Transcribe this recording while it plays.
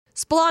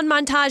Salon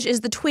Montage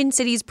is the Twin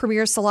Cities'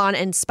 premier salon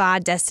and spa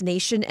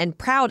destination and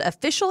proud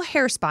official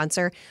hair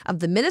sponsor of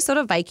the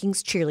Minnesota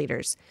Vikings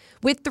cheerleaders.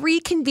 With 3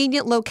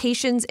 convenient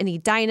locations in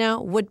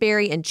Edina,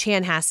 Woodbury, and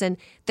Chanhassen,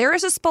 there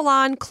is a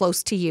salon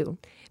close to you.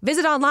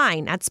 Visit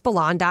online at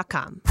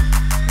spalon.com.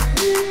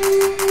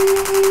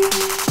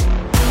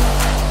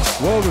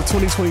 Well, the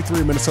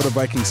 2023 Minnesota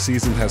Vikings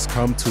season has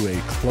come to a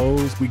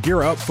close. We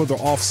gear up for the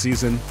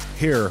offseason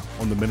here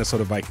on the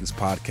Minnesota Vikings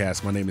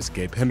podcast. My name is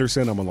Gabe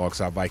Henderson. I'm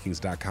alongside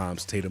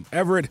Vikings.com's Tatum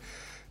Everett,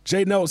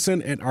 Jay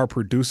Nelson, and our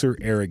producer,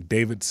 Eric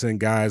Davidson.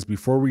 Guys,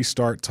 before we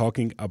start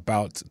talking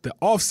about the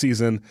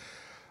offseason,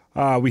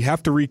 we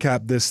have to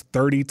recap this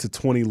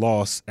 30-20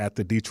 loss at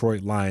the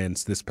Detroit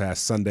Lions this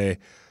past Sunday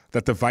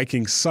that the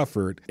Vikings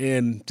suffered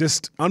in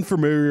just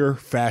unfamiliar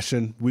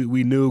fashion.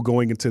 We knew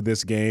going into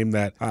this game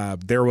that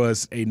there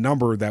was a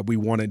number that we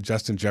wanted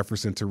Justin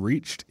Jefferson to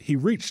reach. He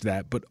reached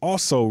that, but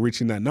also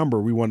reaching that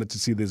number, we wanted to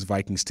see this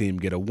Vikings team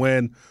get a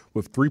win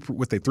with a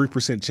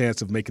 3%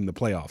 chance of making the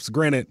playoffs.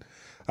 Granted,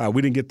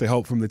 we didn't get the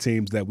help from the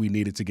teams that we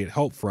needed to get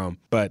help from,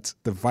 but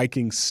the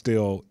Vikings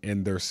still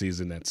end their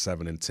season at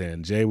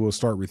 7-10. Jay, we'll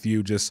start with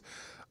you. Just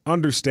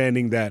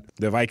understanding that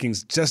the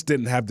Vikings just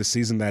didn't have the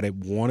season that it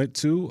wanted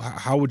to,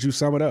 how would you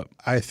sum it up?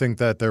 I think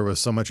that there was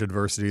so much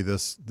adversity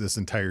this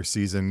entire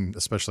season,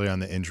 especially on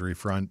the injury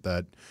front,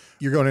 that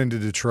you're going into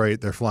Detroit,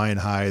 they're flying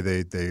high,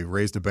 they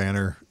raised a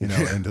banner,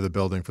 into the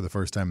building for the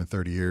first time in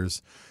 30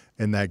 years.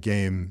 In that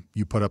game,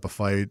 you put up a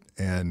fight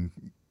and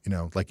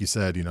like you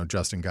said,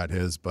 Justin got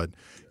his, but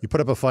you put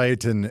up a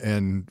fight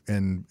and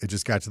it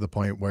just got to the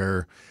point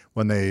where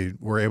when they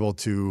were able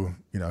to,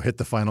 hit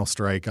the final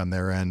strike on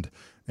their end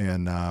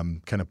and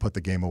kind of put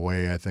the game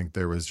away, I think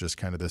there was just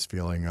kind of this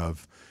feeling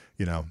of,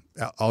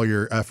 all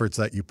your efforts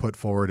that you put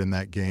forward in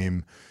that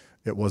game,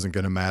 it wasn't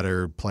going to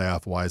matter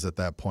playoff-wise at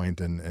that point,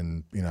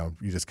 and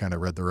you just kind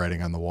of read the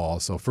writing on the wall.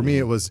 So for me,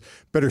 it was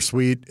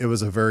bittersweet. It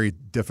was a very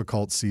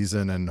difficult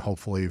season, and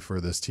hopefully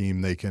for this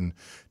team, they can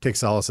take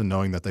solace in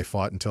knowing that they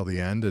fought until the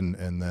end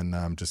and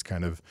then just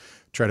kind of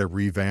try to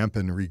revamp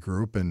and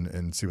regroup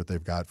and see what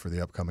they've got for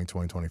the upcoming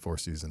 2024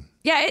 season.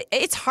 Yeah,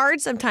 it's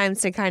hard sometimes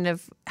to kind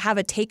of have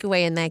a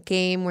takeaway in that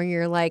game where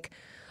you're like,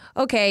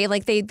 okay,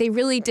 like they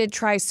really did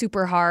try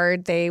super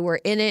hard. They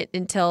were in it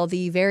until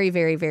the very,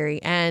 very,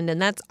 very end,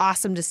 and that's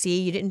awesome to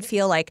see. You didn't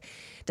feel like,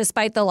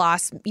 despite the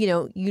loss,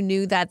 you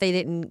knew that they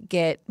didn't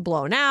get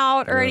blown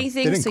out or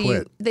anything.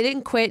 They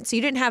didn't quit. So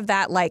you didn't have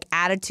that like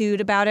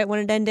attitude about it when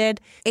it ended.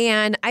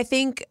 And I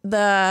think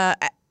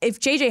if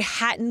JJ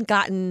hadn't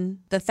gotten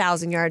the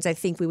 1,000 yards, I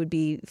think we would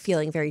be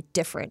feeling very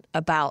different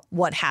about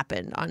what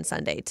happened on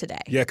Sunday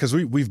today. Yeah, because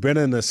we've been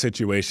in a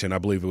situation, I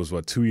believe it was,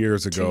 2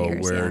 years ago,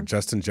 where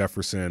Justin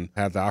Jefferson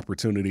had the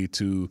opportunity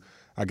to,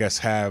 I guess,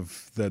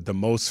 have the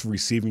most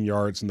receiving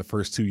yards in the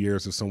first 2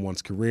 years of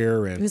someone's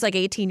career. And he was like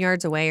 18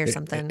 yards away or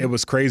something. It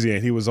was crazy,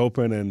 and he was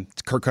open, and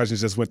Kirk Cousins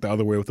just went the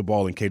other way with the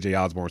ball, and KJ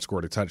Osborne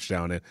scored a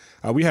touchdown.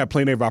 And we had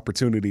plenty of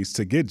opportunities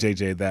to get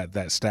JJ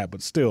that stat,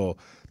 but still,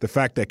 the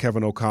fact that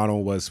Kevin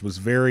O'Connell was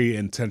very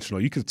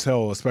intentional. You could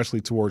tell, especially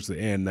towards the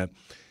end, that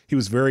he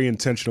was very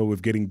intentional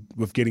with getting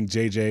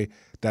JJ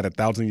that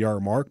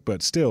 1,000-yard mark,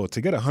 but still, to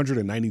get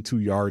 192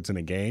 yards in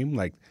a game,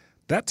 like,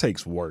 that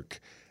takes work.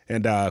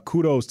 And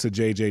kudos to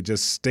JJ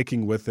just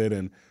sticking with it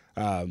and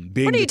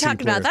being. What are you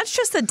talking about? That's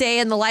just the day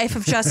in the life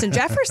of Justin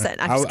Jefferson.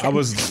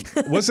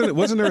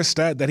 Wasn't there a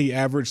stat that he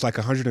averaged like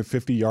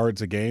 150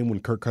 yards a game when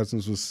Kirk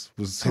Cousins was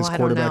his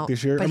quarterback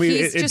this year? But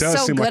he's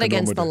just so good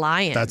against the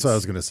Lions. That's what I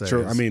was going to say.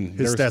 Sure,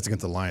 his stats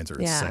against the Lions are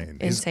insane.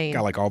 Insane. He's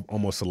got like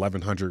almost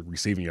 1,100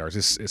 receiving yards.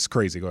 It's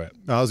crazy. Go ahead.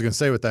 No, I was going to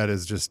say with that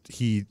is just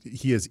he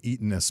has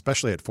eaten,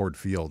 especially at Ford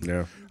Field.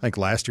 Yeah. I think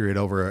last year it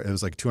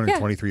was like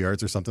 223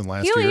 yards or something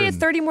last year. He only needed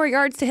 30 more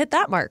yards to hit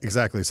that mark.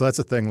 Exactly. So that's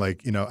the thing.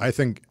 Like, I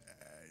think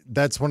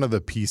that's one of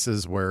the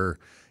pieces where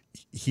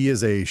he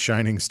is a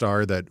shining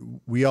star that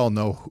we all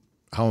know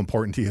how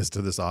important he is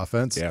to this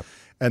offense. Yeah.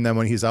 And then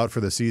when he's out for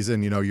the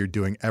season, you're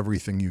doing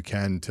everything you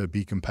can to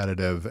be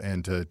competitive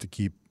and to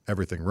keep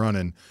everything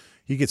running.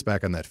 He gets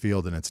back on that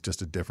field and it's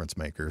just a difference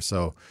maker.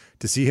 So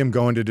to see him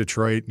go into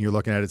Detroit and you're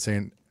looking at it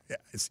saying,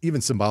 it's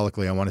even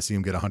symbolically, I want to see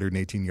him get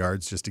 118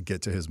 yards just to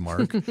get to his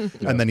mark.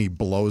 And then he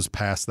blows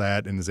past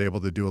that and is able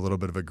to do a little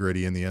bit of a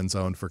gritty in the end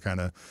zone for kind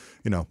of,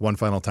 one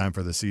final time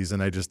for the season.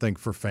 I just think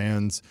for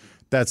fans,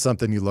 that's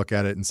something you look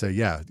at it and say,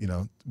 yeah,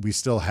 we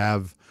still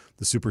have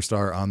the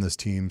superstar on this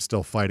team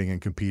still fighting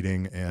and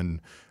competing. And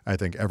I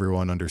think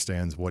everyone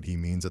understands what he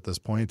means at this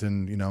point.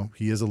 And,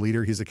 he is a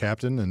leader, he's a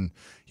captain, and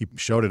he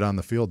showed it on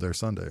the field there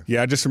Sunday.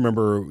 Yeah, I just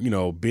remember,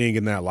 being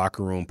in that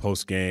locker room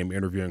post-game,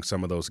 interviewing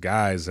some of those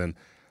guys, and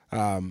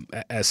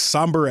as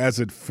somber as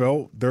it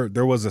felt,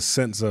 there was a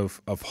sense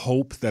of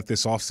hope that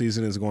this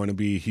offseason is going to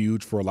be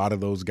huge for a lot of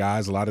those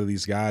guys. A lot of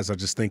these guys, I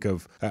just think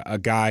of a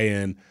guy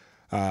in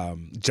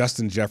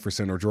Justin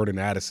Jefferson or Jordan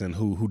Addison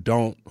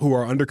who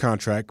are under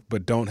contract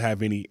but don't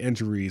have any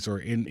injuries or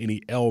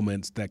any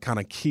ailments that kind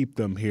of keep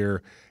them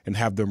here and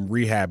have them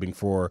rehabbing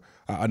for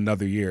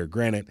another year.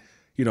 Granted,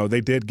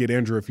 they did get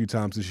injured a few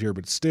times this year,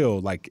 but still,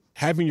 like,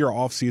 having your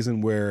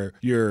offseason where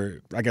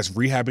you're, I guess,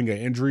 rehabbing an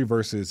injury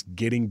versus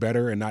getting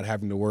better and not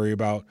having to worry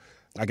about,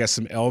 I guess,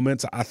 some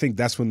elements, I think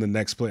that's when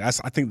I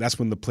think that's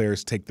when the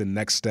players take the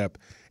next step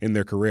in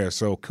their career.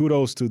 So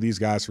kudos to these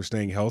guys for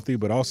staying healthy,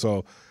 but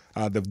also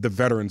the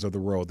veterans of the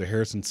world, the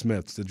Harrison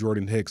Smiths, the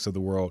Jordan Hicks of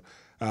the world,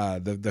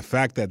 the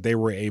fact that they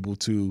were able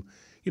to,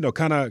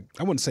 kind of,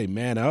 I wouldn't say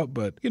man up,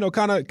 but,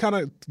 kind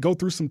of go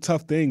through some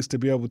tough things to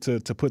be able to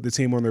put the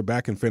team on their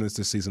back and finish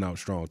this season out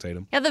strong,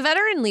 Tatum. Yeah, the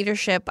veteran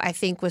leadership, I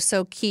think, was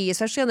so key,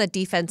 especially on the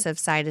defensive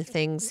side of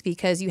things,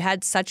 because you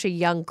had such a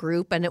young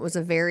group and it was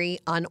a very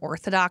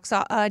unorthodox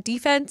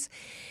defense.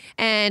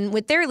 And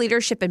with their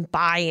leadership and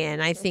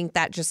buy-in, I think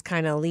that just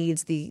kind of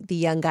leads the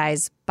young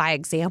guys by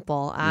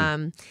example.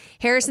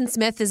 Harrison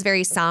Smith is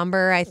very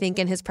somber. I think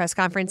in his press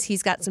conference,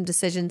 he's got some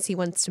decisions he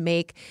wants to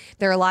make.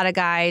 There are a lot of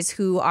guys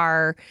who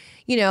are,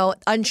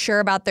 unsure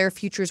about their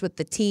futures with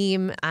the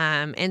team.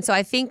 And so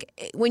I think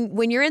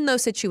when you're in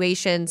those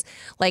situations,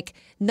 like,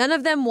 none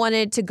of them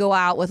wanted to go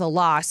out with a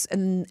loss,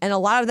 and a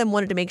lot of them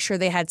wanted to make sure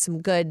they had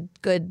some good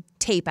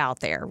tape out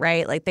there,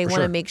 right? Like, they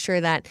want to make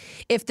sure that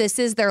if this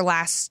is their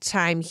last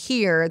time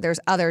here, there's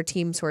other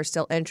teams who are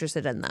still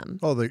interested in them.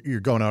 Well,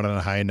 you're going out on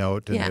a high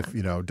note, and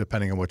if,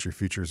 depending on what your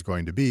future is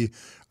going to be,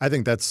 I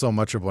think that's so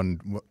much of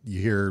when you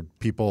hear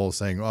people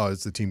saying, "Oh,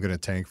 is the team going to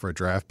tank for a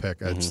draft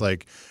pick?" It's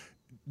like,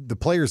 the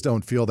players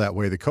don't feel that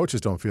way. The coaches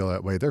don't feel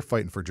that way. They're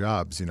fighting for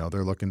jobs.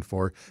 They're looking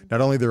for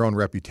not only their own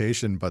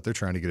reputation, but they're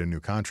trying to get a new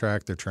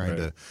contract. They're trying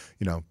to,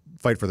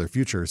 fight for their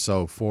future.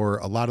 So for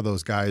a lot of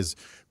those guys,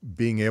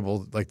 being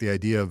able, like, the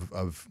idea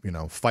of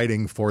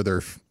fighting for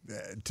their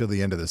till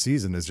the end of the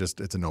season is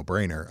just, it's a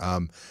no-brainer.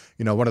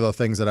 One of the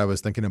things that I was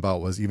thinking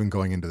about was, even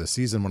going into the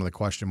season, one of the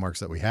question marks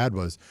that we had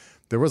was,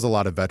 there was a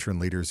lot of veteran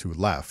leaders who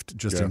left.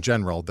 Just in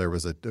general, there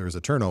was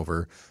a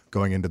turnover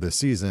going into this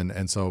season,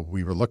 and so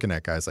we were looking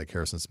at guys like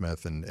Harrison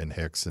Smith and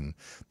Hicks and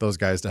those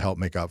guys to help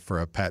make up for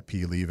a Pat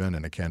P leaving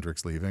and a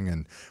Kendricks leaving.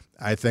 And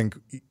I think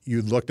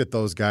you looked at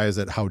those guys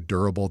at how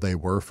durable they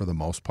were for the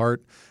most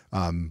part,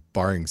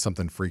 barring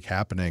something freak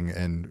happening.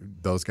 And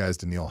those guys,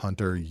 Daniil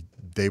Hunter,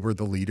 they were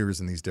the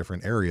leaders in these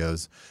different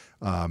areas.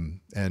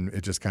 And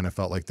it just kind of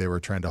felt like they were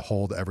trying to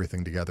hold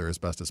everything together as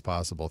best as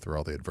possible through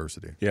all the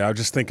adversity. Yeah, I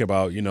just think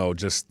about,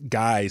 just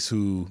guys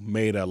who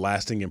made a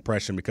lasting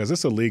impression, because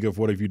it's a league of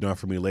what have you done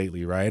for me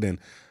lately, right? And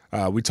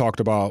we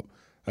talked about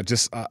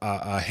just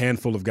a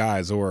handful of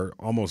guys, or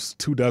almost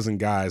 24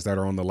 guys that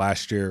are on the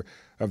last year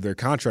of their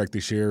contract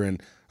this year.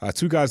 And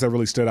two guys that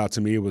really stood out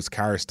to me was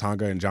Kairos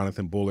Tonga and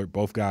Jonathan Bullard.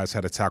 Both guys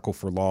had a tackle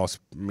for loss.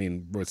 I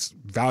mean, was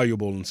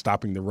valuable in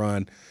stopping the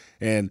run.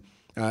 And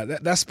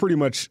that's pretty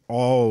much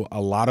all a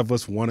lot of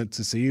us wanted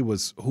to see,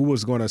 was who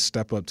was going to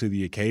step up to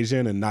the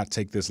occasion and not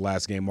take this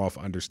last game off,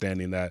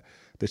 understanding that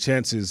the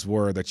chances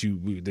were that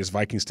this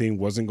Vikings team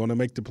wasn't going to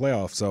make the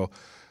playoffs. So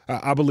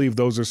I believe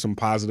those are some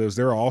positives.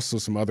 There are also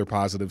some other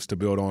positives to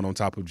build on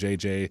top of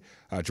JJ,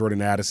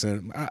 Jordan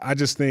Addison. I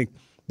just think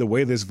the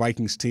way this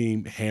Vikings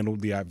team handled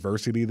the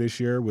adversity this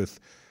year with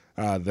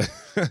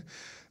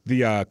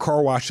the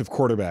car wash of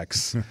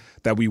quarterbacks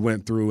that we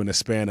went through in a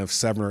span of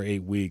 7 or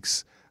 8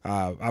 weeks,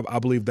 I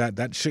believe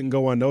that shouldn't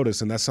go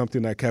unnoticed, and that's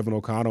something that Kevin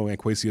O'Connell and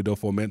Kwesi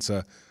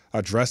Adolfo-Mensah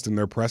addressed in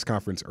their press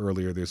conference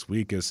earlier this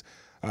week, is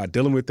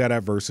dealing with that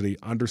adversity,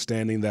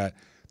 understanding that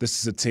this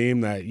is a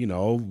team that,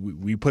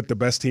 we put the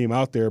best team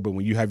out there, but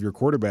when you have your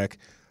quarterback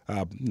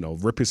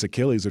rip his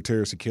Achilles or tear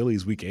his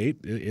Achilles week 8,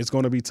 it's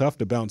going to be tough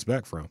to bounce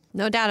back from.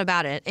 No doubt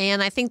about it.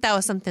 And I think that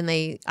was something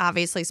they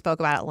obviously spoke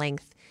about at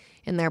length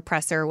in their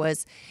presser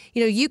was,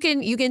 you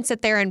can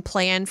sit there and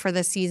plan for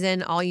the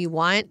season all you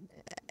want.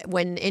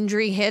 When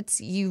injury hits,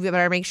 you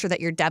better make sure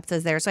that your depth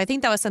is there. So I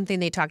think that was something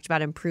they talked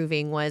about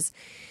improving was,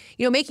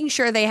 making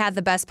sure they had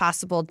the best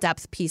possible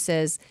depth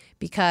pieces,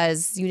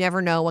 because you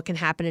never know what can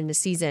happen in a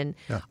season.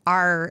 Yeah.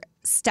 Our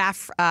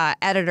staff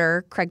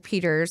editor, Craig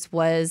Peters,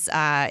 was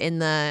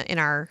in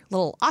our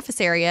little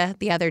office area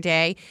the other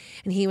day,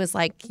 and he was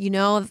like,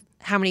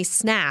 how many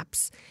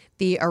snaps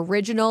the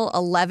original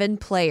 11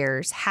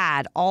 players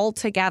had all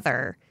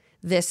together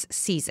this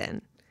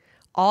season.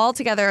 All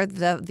together,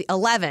 the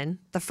 11,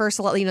 the first,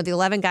 the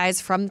 11 guys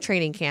from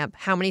training camp,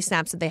 how many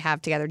snaps did they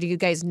have together? Do you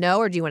guys know,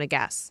 or do you want to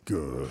guess?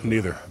 Good.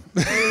 Neither.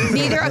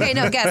 Neither? Okay,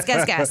 no, guess.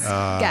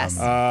 Guess.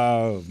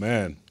 Oh,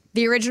 man.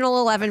 The original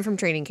 11 from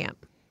training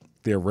camp.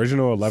 The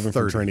original 11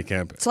 from training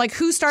camp. So,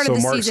 who started the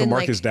season? So,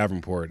 Marcus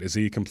Davenport, is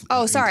he complete?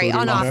 Oh, sorry,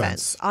 on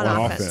offense. On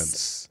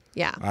offense.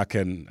 Yeah.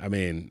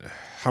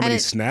 How many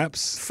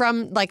snaps?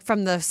 From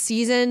the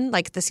season,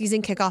 the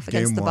season kickoff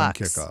against the Bucs.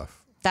 Kickoff.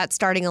 That's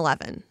starting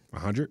 11.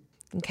 100?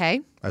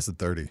 Okay. I said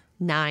 30.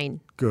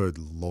 9. Good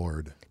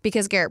Lord.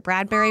 Because Garrett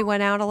Bradbury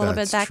went out a little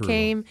bit that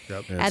game.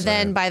 Yep. And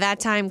then by that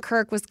time,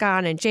 Kirk was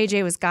gone and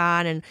JJ was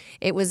gone, and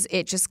it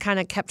just kind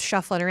of kept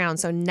shuffling around.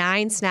 So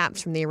 9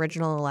 snaps from the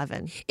original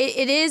 11.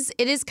 It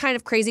is kind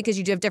of crazy because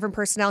you do have different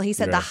personnel. He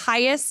said the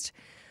highest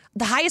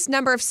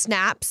number of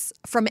snaps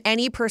from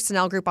any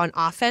personnel group on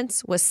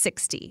offense was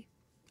 60,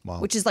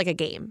 which is like a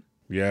game.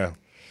 Yeah.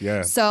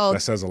 Yeah, so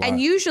that says a lot.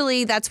 And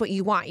usually that's what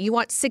you want. You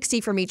want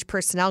 60 from each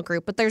personnel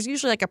group, but there's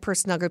usually like a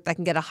personnel group that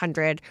can get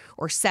 100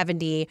 or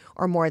 70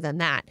 or more than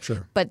that.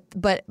 Sure. But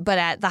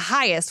at the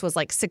highest was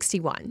like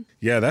 61.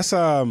 Yeah, that's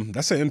an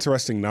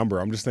interesting number.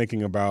 I'm just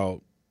thinking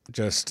about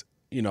just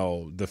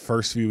the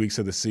first few weeks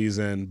of the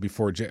season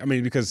before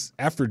because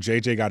after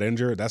JJ got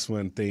injured, that's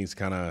when things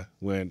kind of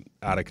went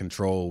out of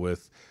control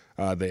with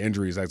the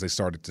injuries as they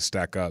started to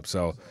stack up.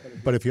 So,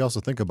 but if you also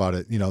think about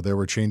it, there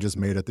were changes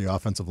made at the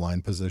offensive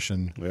line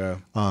position.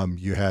 Yeah,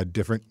 you had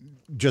different.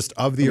 Just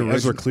of the original.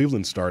 Ezra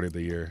Cleveland started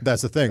the year.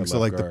 That's the thing. So,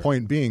 like, guard. the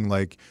point being,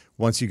 like,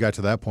 once you got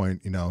to that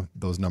point,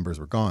 those numbers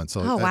were gone.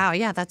 So, wow.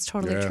 Yeah, that's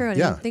totally true. I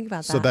didn't even think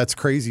about that. So that's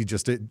crazy.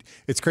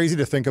 It's crazy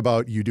to think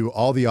about. You do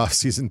all the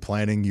offseason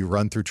planning. You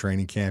run through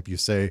training camp. You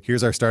say,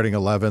 here's our starting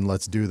 11.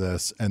 Let's do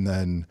this. And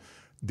then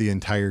the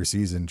entire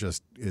season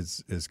just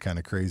is kind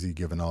of crazy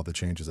given all the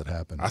changes that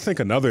happened. I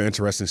think another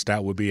interesting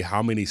stat would be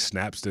how many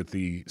snaps did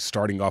the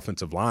starting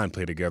offensive line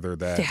play together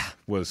that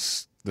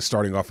was the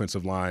starting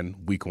offensive line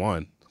week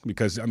 1.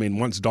 Because,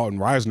 once Dalton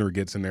Reisner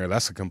gets in there,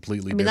 that's a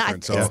completely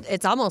different.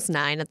 It's almost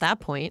 9 at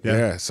that point.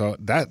 Yeah, so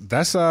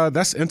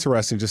that's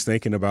interesting just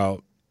thinking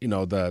about,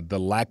 the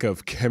lack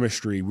of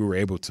chemistry we were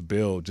able to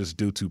build just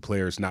due to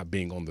players not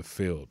being on the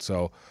field.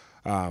 So,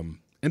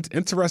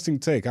 interesting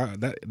take.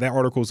 That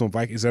article is on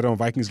Vikings. Is that on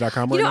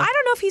Vikings.com right now? I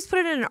don't know if he's put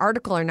it in an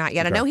article or not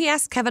yet. Okay. I know he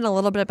asked Kevin a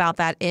little bit about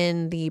that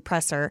in the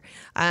presser,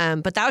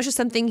 but that was just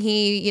something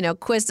he,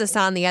 quizzed us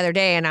on the other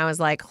day, and I was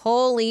like,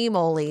 holy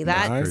moly,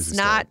 that's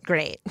not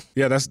great.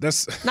 Yeah,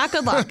 that's not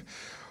good luck.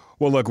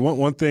 Well, look,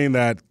 one thing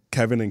that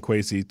Kevin and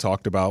Kwesi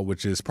talked about,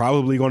 which is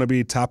probably going to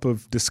be top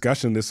of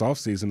discussion this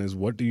offseason, is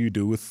what do you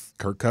do with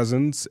Kirk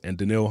Cousins and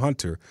Danielle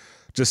Hunter?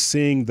 Just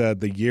seeing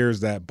the years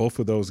that both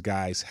of those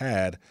guys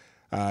had,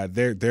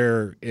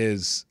 there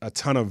is a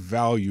ton of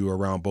value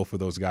around both of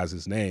those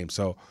guys' names.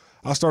 So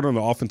I'll start on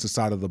the offensive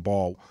side of the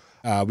ball.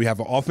 We have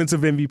an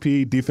offensive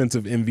MVP,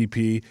 defensive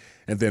MVP,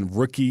 and then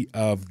rookie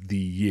of the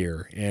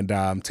year. And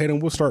Tatum,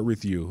 we'll start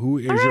with you. Who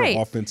is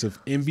your offensive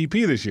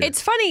MVP this year? It's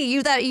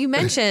funny that you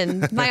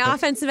mentioned my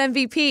offensive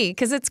MVP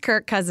because it's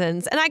Kirk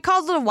Cousins. And I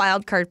called it a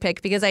wild card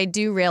pick because I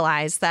do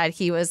realize that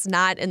he was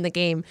not in the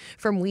game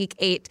from week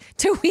 8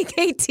 to week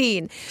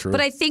 18. True.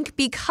 But I think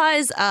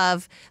because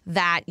of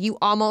that, you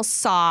almost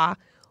saw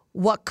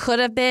what could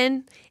have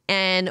been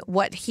and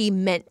what he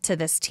meant to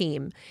this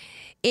team.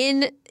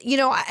 And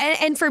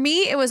for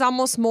me, it was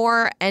almost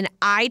more an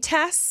eye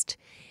test,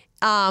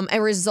 a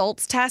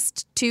results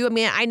test too.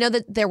 I know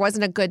that there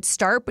wasn't a good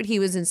start, but he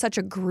was in such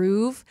a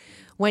groove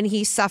when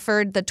he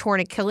suffered the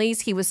torn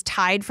Achilles. He was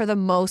tied for the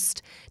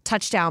most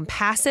touchdown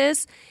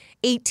passes,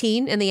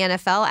 18 in the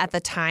NFL at the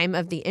time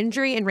of the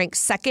injury, and ranked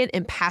second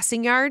in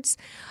passing yards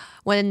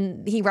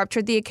when he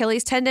ruptured the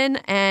Achilles tendon.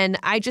 And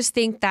I just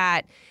think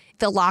that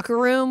the locker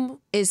room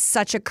is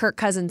such a Kirk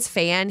Cousins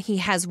fan. He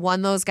has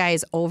won those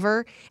guys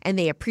over, and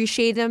they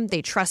appreciate him.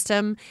 They trust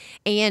him.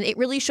 And it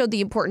really showed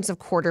the importance of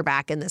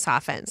quarterback in this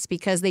offense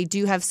because they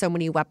do have so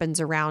many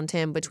weapons around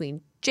him between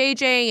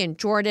JJ and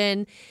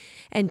Jordan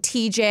and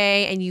TJ,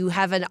 and you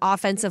have an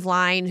offensive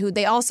line who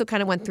they also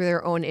kind of went through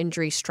their own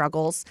injury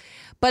struggles.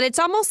 But it's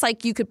almost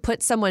like you could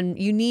put someone,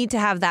 you need to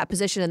have that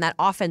position, and that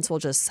offense will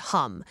just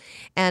hum.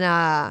 And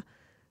I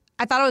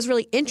thought it was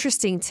really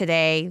interesting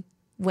today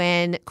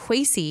when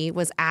Kwesi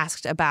was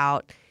asked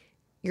about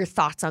your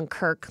thoughts on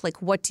Kirk,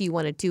 like what do you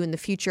want to do in the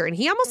future? And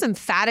he almost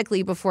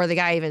emphatically, before the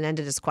guy even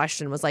ended his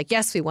question, was like,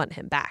 yes, we want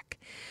him back.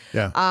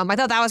 Yeah. I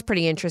thought that was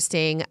pretty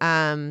interesting.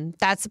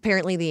 That's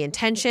apparently the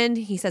intention.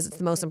 He says it's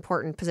the most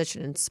important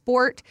position in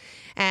sport,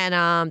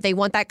 and they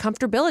want that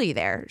comfortability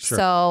there. Sure.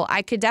 So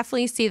I could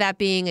definitely see that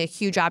being a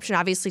huge option.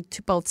 Obviously,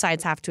 both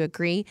sides have to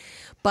agree.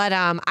 But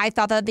I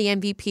thought that the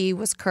MVP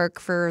was Kirk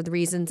for the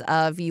reasons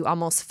of you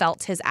almost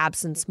felt his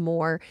absence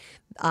more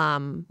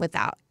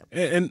without.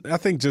 And I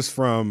think just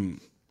from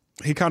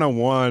he kind of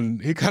won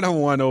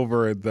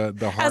over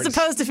the hearts. As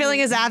opposed to feeling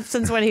his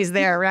absence when he's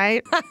there,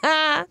 right?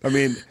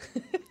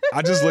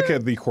 I just look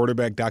at the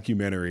quarterback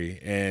documentary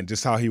and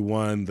just how he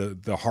won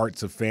the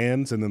hearts of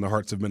fans and then the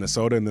hearts of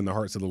Minnesota and then the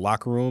hearts of the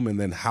locker room, and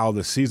then how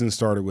the season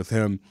started with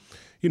him,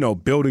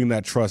 building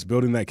that trust,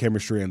 building that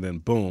chemistry, and then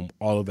boom,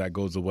 all of that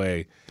goes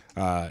away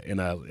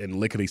in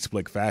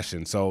lickety-split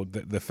fashion. So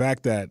the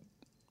fact that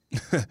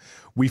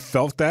we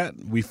felt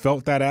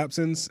that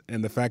absence,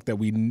 and the fact that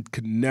we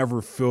could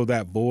never fill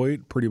that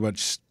void pretty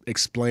much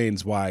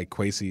explains why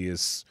Kwesi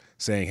is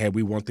saying, hey,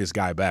 we want this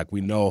guy back. We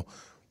know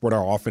what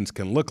our offense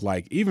can look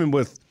like, even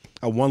with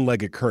a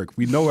one-legged Kirk.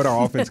 We know what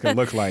our offense can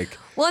look like.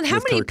 Well, and how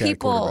many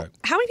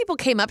people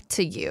came up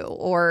to you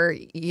or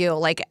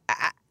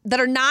that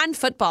are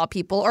non-football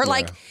people, or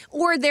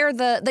or they're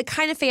the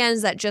kind of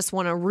fans that just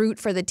want to root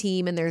for the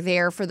team and they're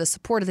there for the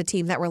support of the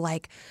team, that were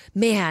like,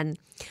 man,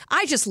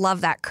 I just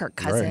love that Kirk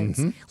Cousins.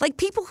 Right. Mm-hmm. Like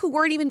people who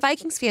weren't even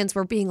Vikings fans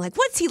were being like,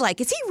 what's he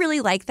like? Is he really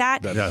like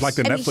that? Like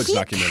the Netflix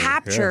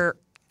documentary.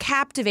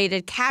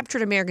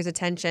 captured America's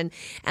attention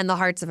and the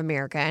hearts of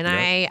America. And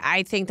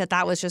I think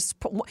that was just,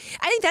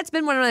 I think that's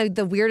been one of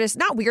the weirdest,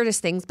 not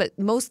weirdest things, but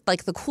most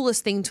like the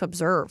coolest thing to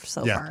observe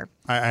so far.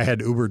 I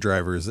had Uber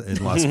drivers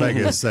in Las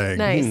Vegas saying,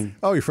 Nice.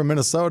 "Oh, you're from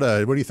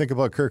Minnesota. What do you think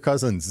about Kirk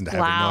Cousins?" And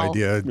having no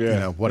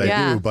idea, what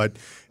I do, but.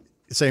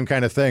 Same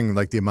kind of thing,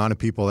 like the amount of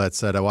people that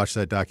said, I watched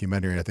that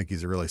documentary and I think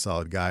he's a really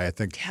solid guy. I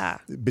think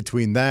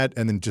between that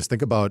and then just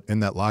think about in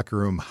that locker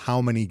room,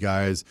 how many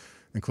guys,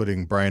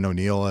 including Brian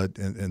O'Neill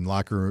in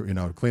locker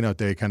room, clean out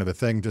day kind of a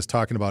thing, just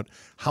talking about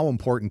how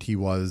important he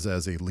was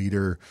as a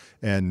leader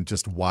and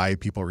just why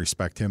people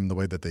respect him the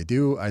way that they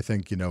do. I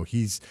think,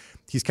 he's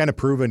kind of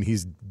proven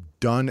he's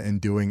done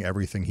and doing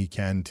everything he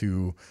can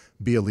to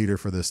be a leader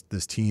for this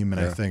team. And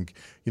I think,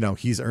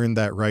 he's earned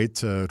that right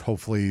to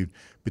hopefully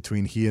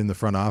between he and the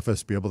front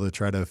office be able to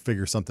try to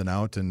figure something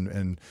out.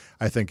 And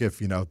I think if,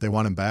 they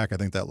want him back, I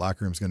think that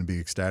locker room is going to be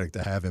ecstatic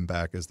to have him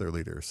back as their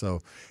leader.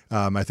 So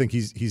I think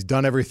he's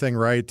done everything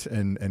right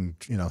and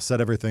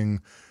said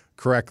everything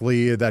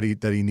correctly that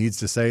he needs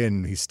to say,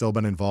 and he's still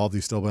been involved.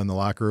 He's still been in the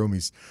locker room.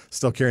 He's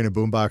still carrying a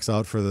boombox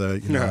out for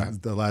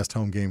the last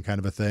home game kind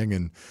of a thing,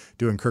 and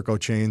doing Kirk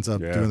O'Chains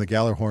up, doing the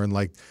Gallagher.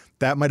 Like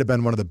that might have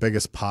been one of the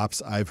biggest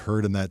pops I've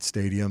heard in that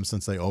stadium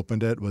since they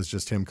opened it. Was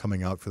just him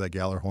coming out for that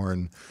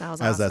Gallagher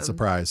as that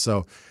surprise.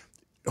 So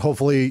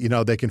hopefully,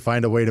 they can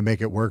find a way to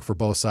make it work for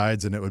both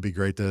sides, and it would be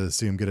great to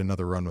see him get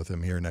another run with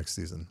him here next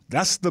season.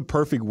 That's the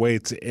perfect way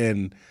to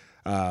end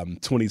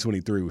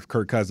 2023 with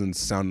Kirk Cousins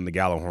sounding the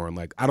Gallagher.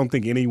 Like, I don't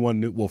think anyone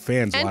knew,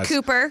 fans and wise.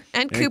 Cooper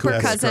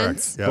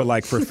Cousins. But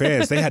like for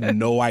fans, they had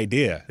no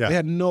idea. They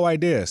had no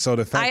idea. So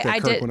the fact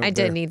that Kirk went up I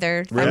didn't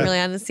either. If I'm really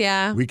honest,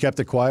 we kept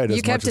it quiet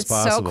as much as possible.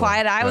 You kept it so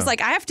quiet. I was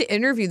like, I have to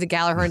interview the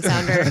Gallagher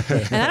sounder,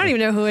 and I don't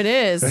even know who it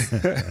is.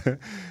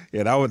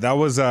 Yeah, that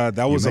was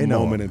a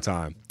moment in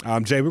time.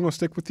 Jay, we're going to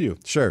stick with you.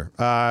 Sure.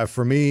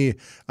 For me,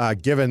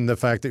 given the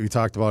fact that we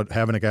talked about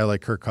having a guy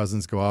like Kirk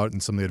Cousins go out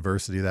and some of the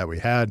adversity that we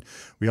had,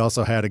 we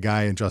also had a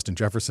guy in Justin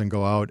Jefferson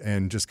go out,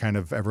 and just kind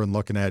of everyone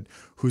looking at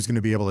who's going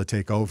to be able to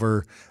take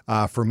over.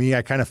 For me,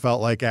 I kind of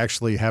felt like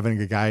actually having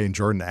a guy in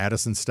Jordan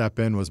Addison step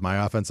in was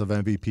my offensive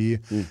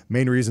MVP.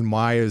 Main reason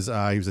why is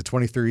he was a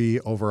 23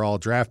 overall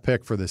draft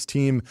pick for this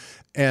team.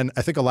 And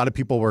I think a lot of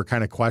people were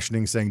kind of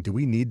questioning, saying, do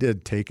we need to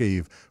take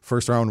a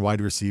first-round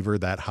wide receiver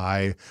that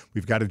high?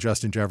 We've got a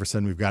Justin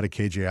Jefferson. We've got a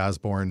KJ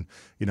Osborne.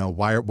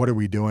 What are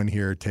we doing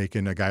here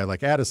taking a guy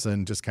like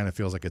Addison? Just kind of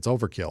feels like it's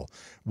overkill.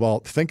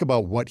 Well, think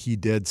about what he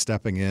did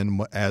stepping in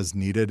as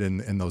needed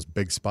in those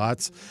big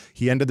spots.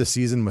 He ended the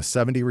season with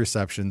 70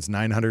 receptions,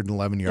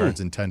 911 yards,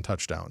 and 10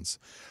 touchdowns.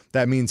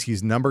 That means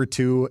he's number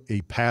 2,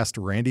 past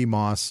Randy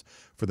Moss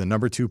for the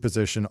number 2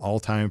 position all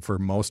time for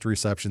most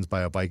receptions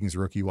by a Vikings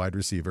rookie wide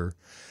receiver.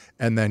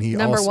 And then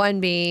number one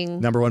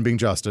being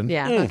Justin.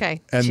 Yeah.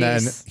 Okay. And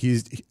then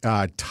he's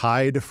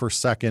tied for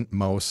second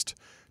most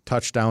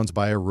touchdowns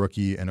by a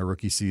rookie in a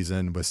rookie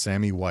season with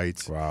Sammy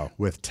White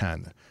with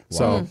 10.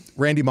 So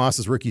Randy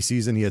Moss's rookie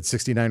season, he had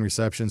 69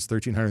 receptions,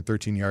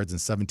 1,313 yards,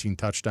 and 17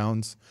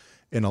 touchdowns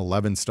in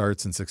 11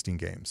 starts in 16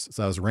 games.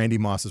 So that was Randy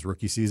Moss's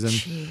rookie season.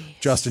 Jeez.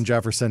 Justin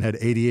Jefferson had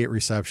 88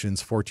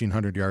 receptions,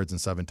 1,400 yards, and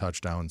 7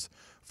 touchdowns,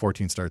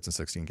 14 starts in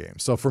 16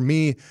 games. So for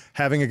me,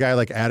 having a guy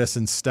like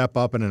Addison step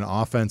up in an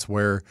offense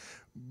where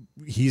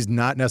he's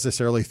not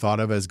necessarily thought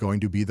of as going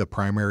to be the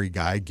primary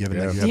guy, given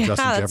that you have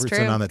Justin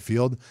Jefferson on that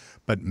field.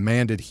 But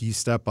man, did he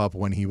step up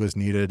when he was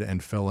needed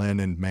and fill in.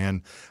 And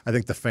man, I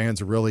think the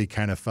fans really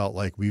kind of felt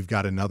like we've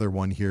got another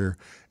one here.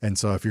 And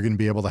so if you're going to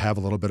be able to have a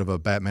little bit of a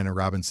Batman and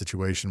Robin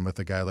situation with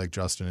a guy like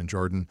Justin and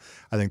Jordan,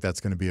 I think that's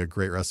going to be a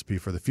great recipe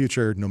for the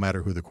future, no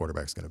matter who the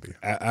quarterback's going to be.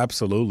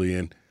 Absolutely.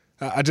 And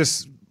I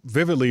just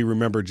vividly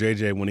remember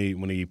JJ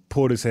when he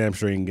pulled his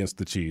hamstring against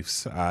the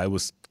Chiefs. It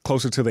was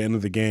closer to the end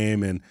of the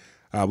game, and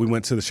we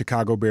went to the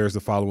Chicago Bears the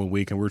following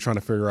week, and we were trying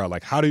to figure out,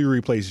 like, how do you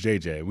replace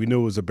JJ? We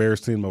knew it was a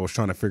Bears team. I was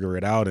trying to figure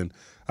it out, and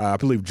I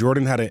believe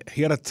Jordan had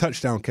a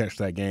touchdown catch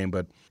that game.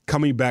 But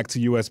coming back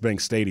to U.S.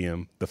 Bank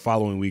Stadium the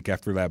following week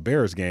after that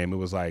Bears game, it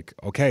was like,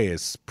 okay,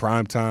 it's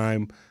prime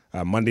time,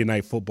 Monday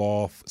Night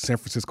Football, San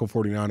Francisco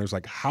 49ers.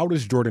 Like, how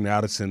does Jordan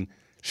Addison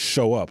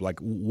show up? Like,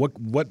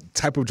 what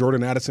type of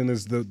Jordan Addison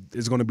is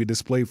going to be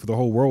displayed for the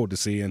whole world to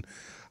see? And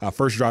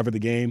first drive of the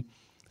game,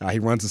 he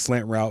runs a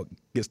slant route,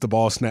 gets the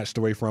ball snatched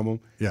away from him.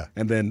 Yeah.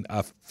 And then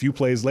a few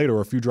plays later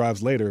or a few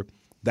drives later,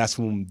 that's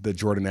when the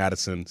Jordan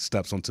Addison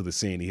steps onto the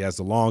scene. He has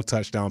the long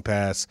touchdown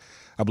pass.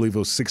 I believe it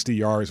was 60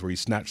 yards where he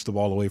snatched the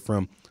ball away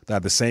from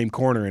the same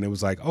corner. And it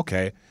was like,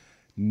 okay,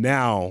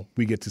 now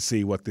we get to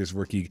see what this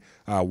rookie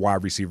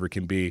wide receiver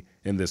can be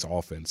in this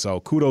offense. So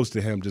kudos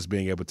to him just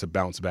being able to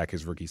bounce back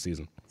his rookie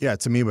season. Yeah,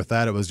 to me with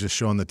that, it was just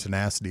showing the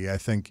tenacity. I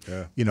think,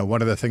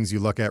 one of the things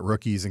you look at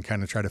rookies and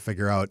kind of try to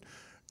figure out,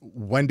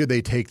 when do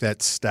they take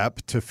that step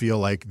to feel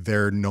like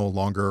they're no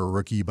longer a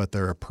rookie, but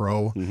they're a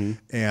pro?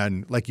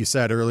 And like you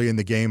said, early in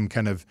the game,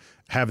 kind of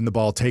having the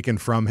ball taken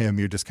from him,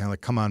 you're just kind of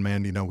like, come on,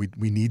 man,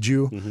 we need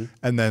you.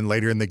 And then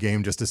later in the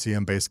game, just to see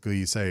him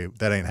basically say,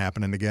 that ain't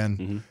happening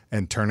again,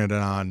 and turning it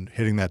on,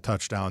 hitting that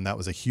touchdown, that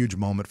was a huge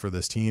moment for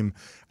this team.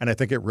 And I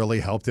think it really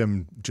helped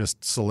him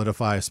just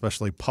solidify,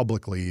 especially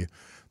publicly,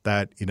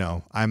 that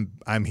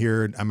I'm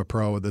here, I'm a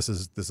pro. This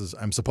is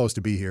I'm supposed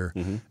to be here,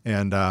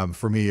 and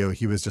for me,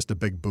 he was just a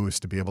big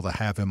boost to be able to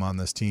have him on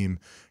this team,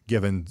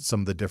 given some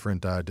of the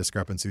different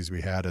discrepancies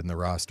we had in the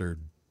roster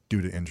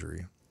due to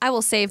injury. I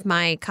will save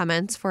my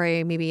comments for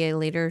maybe a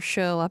later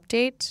show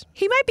update.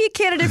 He might be a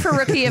candidate for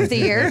Rookie of the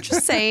Year,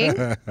 just saying.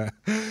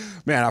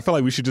 Man, I feel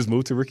like we should just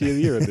move to Rookie of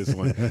the Year at this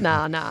one.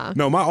 Nah.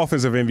 No, my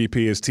offensive MVP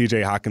is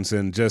TJ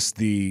Hockenson. Just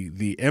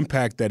the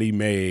impact that he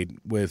made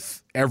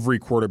with every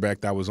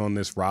quarterback that was on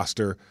this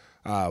roster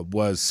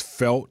was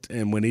felt.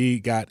 And when he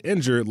got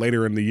injured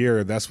later in the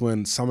year, that's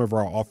when some of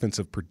our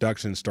offensive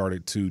production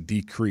started to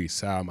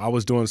decrease. I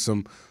was doing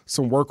some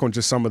work on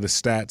just some of the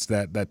stats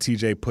that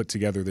TJ put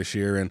together this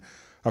year, and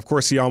of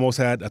course, he almost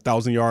had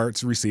 1,000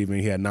 yards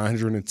receiving. He had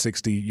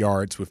 960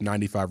 yards with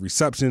 95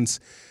 receptions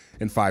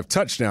and 5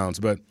 touchdowns.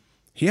 But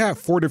he had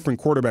 4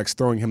 different quarterbacks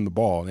throwing him the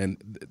ball. And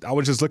I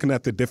was just looking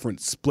at the different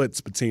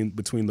splits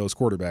between those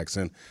quarterbacks.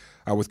 And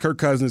with Kirk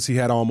Cousins, he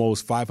had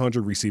almost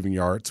 500 receiving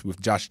yards.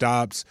 With Josh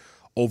Dobbs,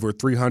 over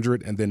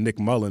 300. And then Nick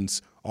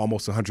Mullins,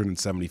 almost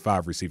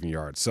 175 receiving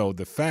yards. So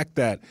the fact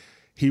that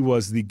he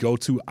was the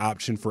go-to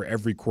option for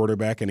every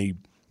quarterback and he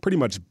pretty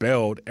much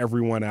bailed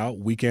everyone out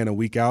week in and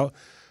week out,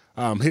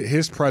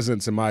 his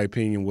presence, in my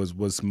opinion,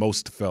 was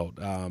most felt.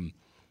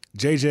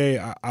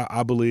 JJ,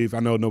 I believe, I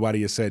know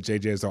nobody has said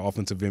JJ is our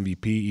offensive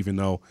MVP, even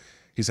though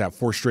he's had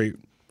 4 straight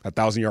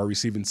 1,000-yard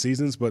receiving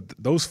seasons. But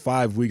those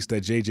 5 weeks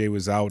that JJ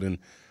was out and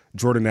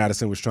Jordan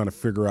Addison was trying to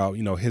figure out,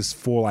 his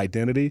full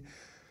identity,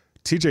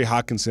 TJ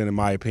Hockenson, in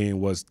my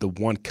opinion, was the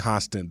one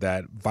constant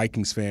that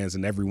Vikings fans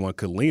and everyone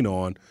could lean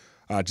on,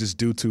 just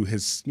due to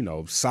his,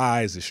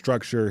 size, his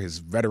structure, his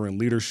veteran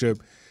leadership,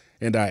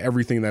 and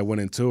everything that went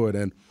into it.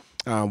 And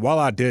while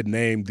I did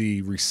name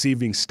the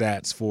receiving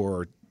stats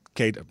for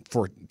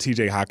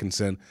TJ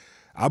Hockenson,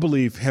 I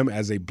believe him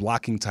as a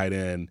blocking tight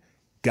end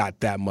got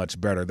that much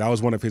better. That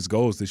was one of his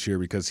goals this year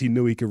because he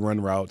knew he could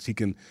run routes, he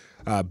can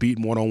beat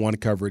one-on-one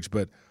coverage,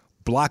 but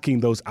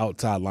blocking those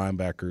outside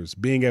linebackers,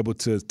 being able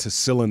to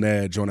seal an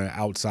edge on an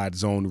outside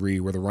zone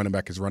read where the running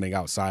back is running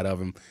outside of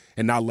him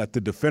and not let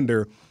the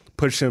defender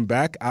push him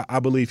back, I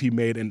believe he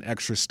made an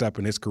extra step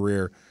in his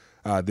career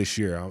this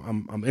year.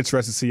 I'm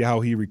interested to see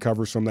how he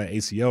recovers from that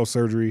ACL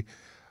surgery.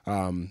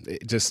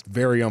 Just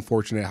very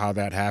unfortunate how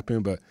that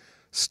happened, but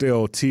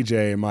still,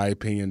 TJ, in my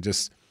opinion,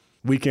 just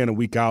week in and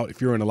week out, if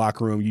you're in the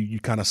locker room, you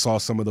kind of saw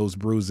some of those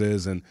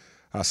bruises and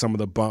some of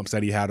the bumps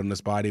that he had on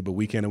his body, but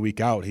week in and week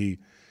out, he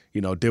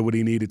did what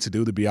he needed to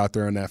do to be out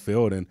there in that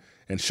field and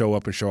show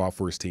up and show out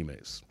for his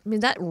teammates. I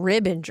mean, that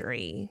rib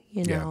injury,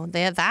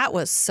 that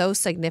was so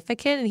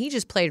significant, and he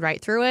just played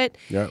right through it.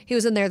 Yep. He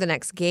was in there the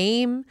next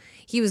game.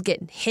 He was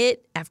getting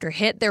hit after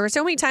hit. There were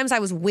so many times I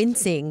was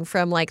wincing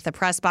from, the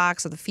press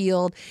box or the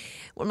field.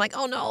 I'm like,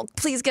 oh, no,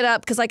 please get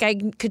up, because, I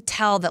could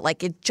tell that,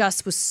 it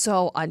just was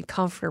so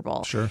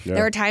uncomfortable. Sure. Yeah.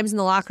 There were times in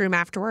the locker room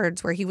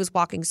afterwards where he was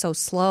walking so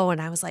slow,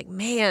 and I was like,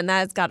 man,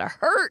 that's got to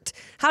hurt.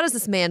 How does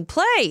this man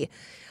play?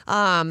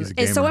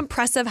 It's so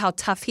impressive how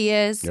tough he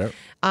is. Yep.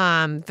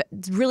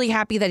 Really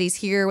happy that he's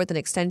here with an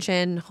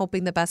extension,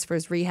 hoping the best for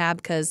his rehab,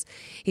 because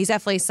he's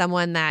definitely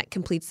someone that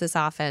completes this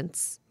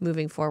offense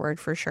moving forward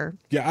for sure.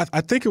 Yeah, I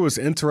think it was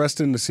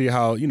interesting to see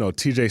how,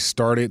 TJ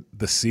started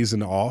the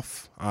season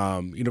off.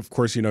 Of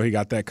course, he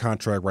got that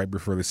contract right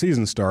before the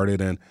season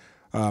started, and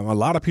a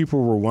lot of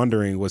people were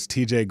wondering, was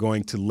TJ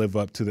going to live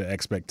up to the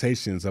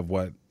expectations of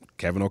what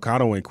Kevin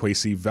O'Connell and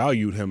Kwesi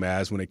valued him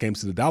as when it came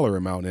to the dollar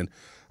amount? And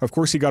of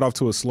course, he got off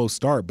to a slow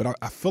start, but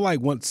I feel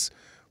like once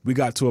we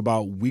got to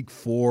about week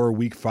 4,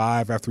 week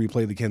 5, after we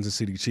played the Kansas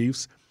City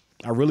Chiefs,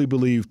 I really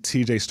believe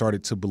TJ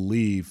started to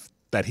believe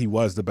that he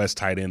was the best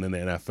tight end in the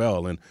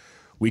NFL. And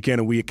week in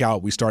and week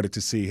out, we started to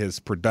see his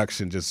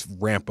production just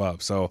ramp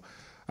up. So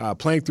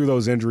playing through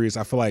those injuries,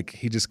 I feel like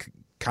he just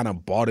kind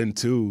of bought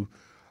into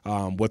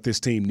what this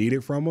team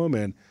needed from him.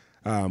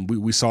 And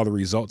we saw the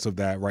results of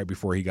that right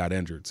before he got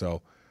injured.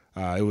 So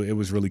it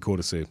was really cool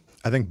to see.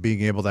 I think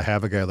being able to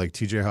have a guy like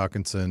TJ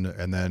Hockenson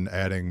and then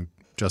adding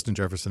Justin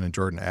Jefferson and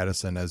Jordan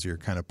Addison as your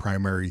kind of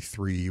primary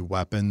 3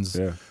 weapons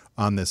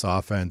on this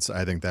offense,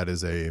 I think that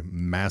is a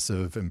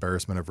massive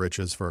embarrassment of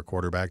riches for a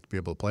quarterback to be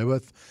able to play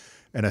with.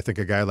 And I think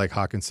a guy like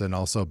Hockenson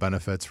also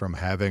benefits from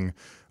having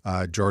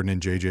Jordan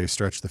and JJ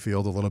stretch the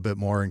field a little bit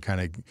more and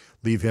kind of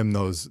leave him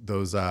those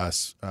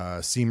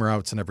seam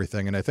routes and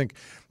everything. And I think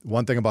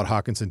one thing about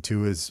Hockenson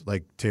too is,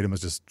 like Tatum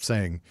was just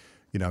saying,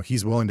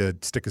 he's willing to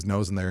stick his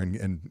nose in there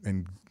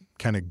and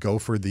kind of go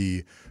for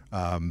the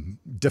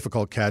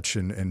difficult catch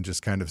and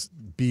just kind of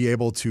be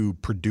able to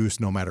produce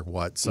no matter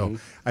what. So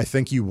I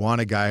think you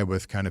want a guy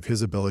with kind of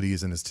his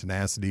abilities and his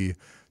tenacity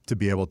to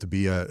be able to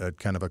be a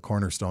kind of a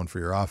cornerstone for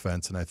your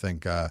offense. And I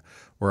think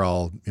we're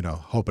all,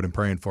 hoping and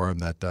praying for him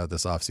that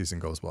this offseason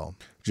goes well.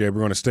 Jay, we're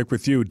going to stick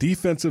with you.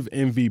 Defensive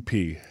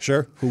MVP.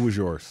 Sure. Who was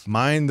yours?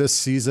 Mine this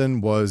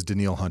season was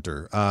Daniil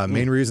Hunter.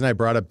 Main reason I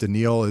brought up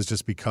Daniil is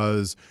just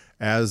because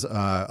as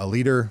a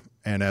leader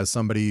and as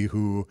somebody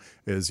who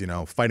is,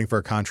 fighting for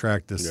a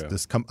contract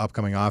this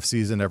upcoming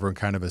offseason, everyone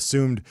kind of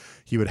assumed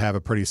he would have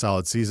a pretty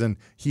solid season.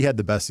 He had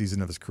the best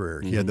season of his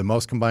career. He had the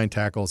most combined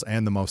tackles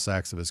and the most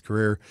sacks of his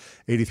career,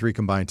 83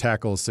 combined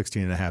tackles,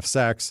 16 and a half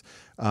sacks.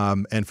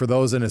 And for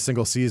those in a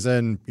single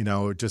season,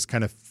 it just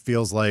kind of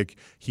feels like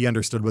he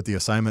understood what the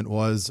assignment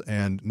was.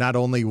 And not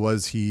only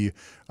was he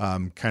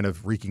kind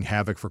of wreaking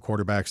havoc for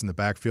quarterbacks in the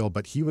backfield,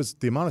 but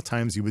the amount of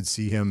times you would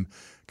see him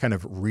kind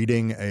of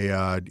reading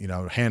a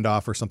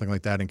handoff or something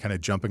like that and kind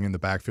of jumping in the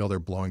backfield or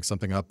blowing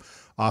something up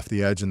off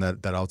the edge in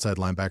that outside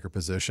linebacker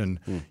position.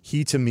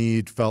 He, to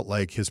me, felt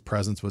like his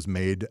presence was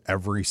made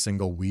every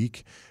single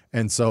week.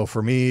 And so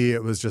for me,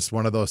 it was just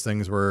one of those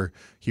things where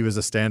he was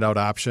a standout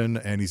option,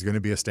 and he's going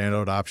to be a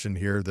standout option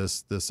here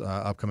this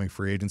upcoming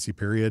free agency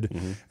period.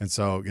 And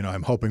so,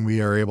 I'm hoping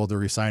we are able to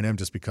re-sign him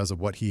just because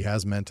of what he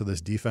has meant to this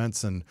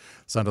defense. And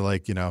sounded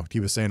like, he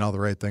was saying all the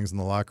right things in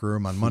the locker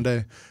room on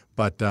Monday.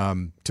 But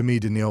to me,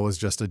 Daniil was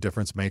just a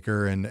difference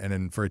maker.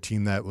 And for a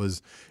team that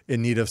was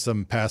in need of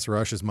some pass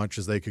rush as much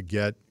as they could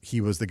get,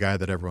 he was the guy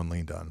that everyone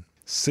leaned on.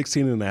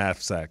 16 and a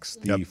half sacks,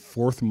 the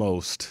fourth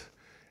most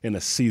in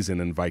a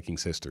season in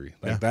Vikings history.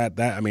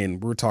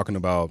 We're talking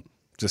about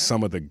just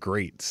some of the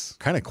greats.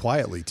 Kind of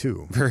quietly,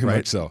 too. Very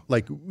much so.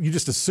 Like, you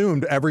just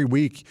assumed every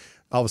week,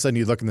 all of a sudden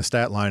you look in the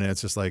stat line and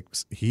it's just like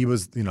he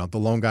was, the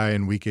lone guy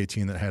in week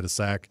 18 that had a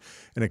sack.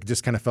 And it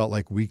just kind of felt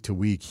like week to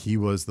week he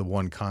was the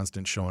one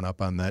constant showing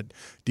up on that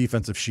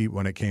defensive sheet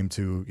when it came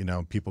to,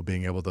 people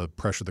being able to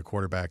pressure the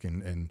quarterback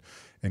and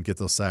get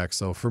those sacks.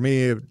 So for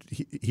me,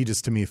 he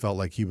just to me felt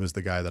like he was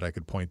the guy that I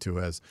could point to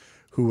as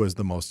who was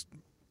the most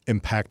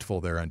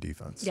impactful there on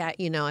defense. Yeah,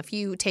 if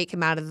you take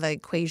him out of the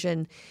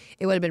equation,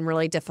 it would have been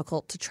really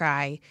difficult to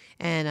try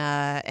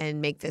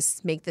and make this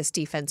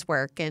defense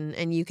work.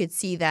 And you could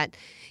see that,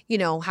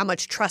 how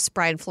much trust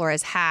Brian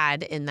Flores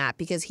had in that,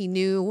 because he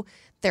knew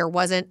there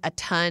wasn't a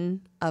ton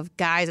of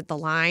guys at the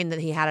line that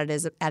he had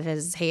at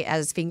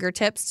his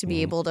fingertips to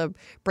be able to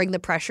bring the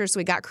pressure. So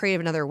he got creative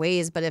in other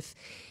ways. But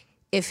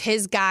if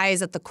his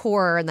guys at the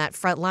core and that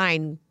front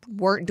line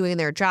weren't doing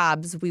their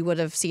jobs, we would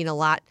have seen a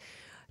lot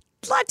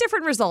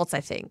different results, I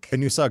think.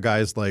 And you saw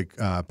guys like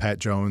Pat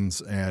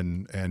Jones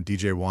and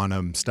DJ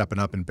Wanham stepping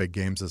up in big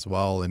games as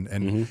well.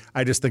 And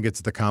I just think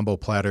it's the combo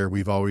platter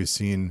we've always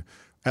seen,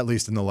 at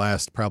least in the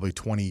last probably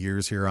 20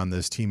 years here on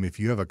this team. If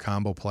you have a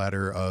combo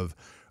platter of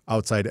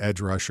outside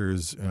edge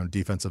rushers,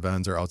 defensive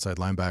ends or outside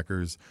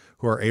linebackers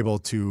who are able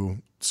to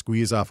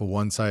squeeze off of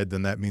one side,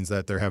 then that means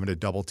that they're having to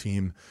double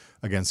team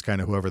against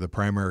kind of whoever the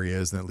primary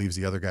is, and it leaves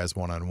the other guys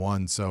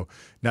one-on-one. So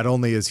not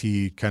only is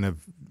he kind of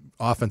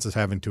offense is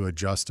having to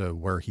adjust to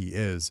where he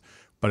is,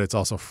 but it's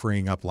also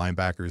freeing up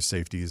linebackers,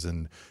 safeties,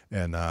 and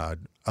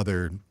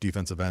other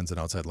defensive ends and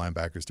outside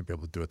linebackers to be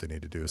able to do what they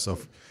need to do. So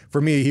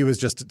for me, he was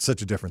just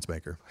such a difference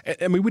maker.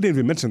 I mean, we didn't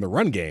even mention the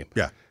run game.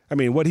 Yeah. I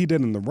mean, what he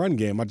did in the run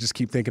game, I just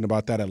keep thinking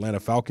about that Atlanta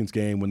Falcons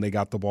game when they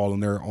got the ball in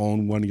their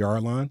own 1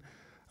 yard line.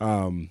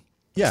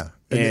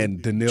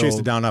 And Daniil chased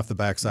it down off the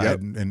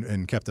backside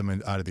and kept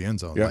him out of the end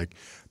zone. Like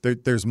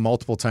there's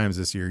multiple times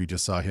this year you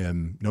just saw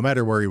him, no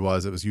matter where he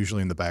was, it was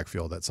usually in the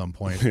backfield at some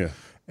point.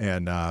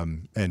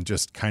 And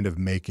just kind of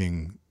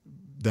making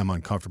them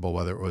uncomfortable,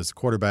 whether it was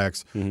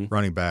quarterbacks,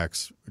 running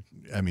backs,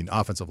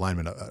 offensive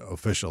linemen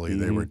officially.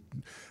 They were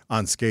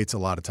on skates a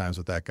lot of times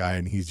with that guy,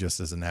 and he's just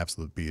as an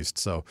absolute beast.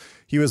 So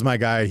he was my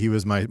guy. He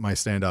was my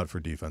standout for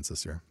defense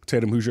this year.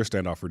 Tatum, who's your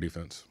standout for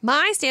defense?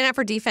 My standout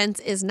for defense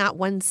is not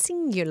one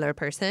singular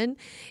person.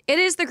 It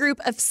is the group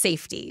of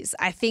safeties.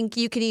 I think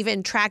you can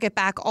even track it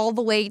back all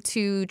the way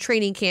to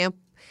training camp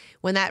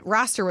when that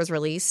roster was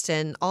released,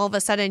 and all of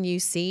a sudden you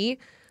see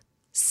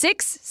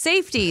 6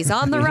 safeties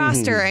on the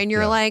roster, and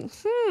you're like,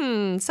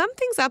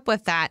 something's up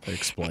with that.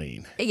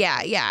 Explain.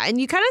 Yeah.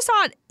 And you kind of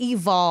saw it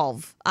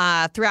evolve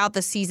throughout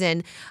the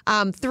season.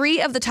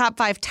 3 of the top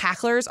 5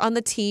 tacklers on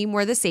the team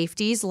were the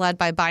safeties, led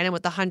by Bynum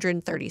with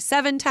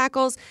 137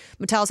 tackles.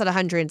 Metellus had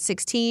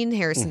 116.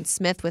 Harrison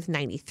Smith with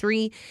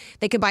 93.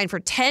 They combined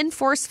for 10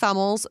 forced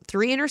fumbles,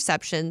 3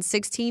 interceptions,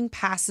 16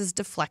 passes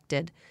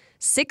deflected,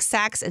 6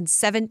 sacks, and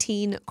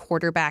 17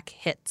 quarterback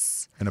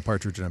hits. And a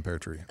partridge in a pear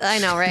tree. I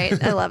know, right?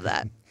 I love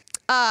that.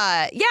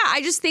 I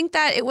just think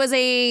that it was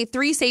a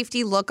 3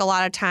 safety look a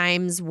lot of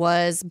times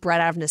was bred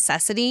out of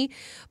necessity,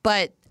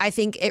 but I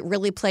think it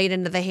really played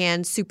into the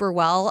hands super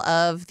well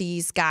of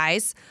these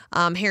guys.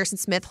 Harrison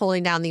Smith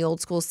holding down the old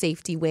school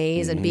safety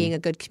ways and being a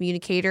good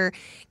communicator.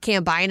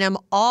 Cam Bynum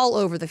all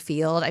over the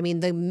field. I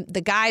mean,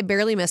 the guy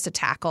barely missed a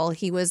tackle.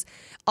 He was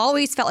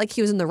always felt like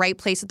he was in the right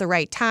place at the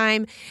right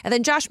time. And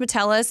then Josh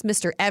Metellus,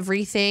 Mr.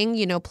 Everything,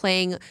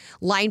 playing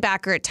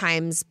linebacker at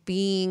times,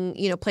 being,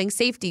 playing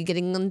safety,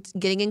 getting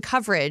in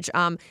coverage.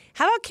 How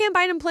about Cam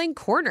Bynum playing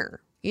corner?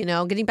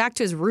 getting back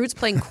to his roots,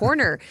 playing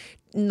corner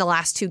in the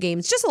last 2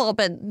 games, just a little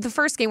bit. The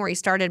first game where he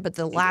started, but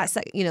the last,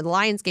 the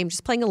Lions game,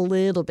 just playing a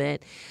little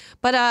bit.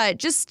 But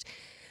just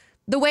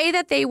the way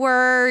that they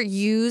were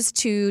used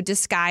to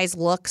disguise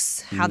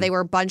looks, how they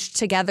were bunched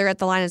together at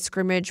the line of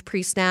scrimmage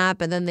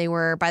pre-snap, and then they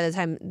were, by the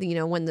time,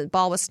 when the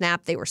ball was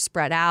snapped, they were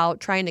spread out,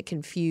 trying to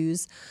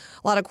confuse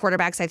a lot of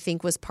quarterbacks, I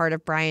think was part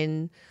of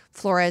Brian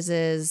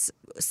Flores's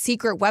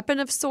secret weapon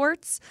of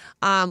sorts.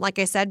 Like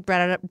I said,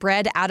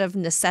 bred out of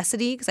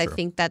necessity, because I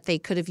think that they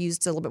could have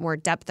used a little bit more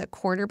depth at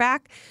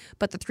cornerback.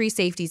 But the 3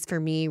 safeties for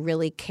me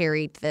really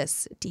carried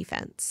this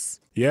defense.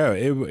 Yeah,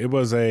 it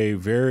was a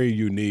very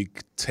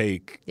unique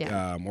take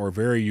or a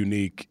very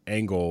unique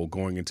angle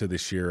going into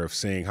this year of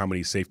seeing how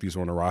many safeties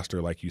were on the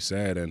roster, like you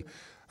said, and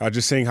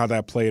just seeing how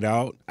that played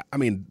out. I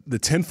mean, the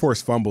 10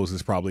 forced fumbles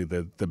is probably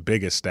the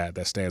biggest stat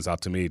that stands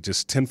out to me.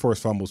 Just 10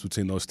 forced fumbles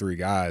between those 3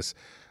 guys.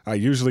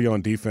 Usually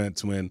on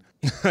defense, when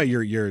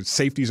your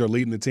safeties are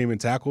leading the team in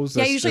tackles,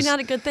 that's usually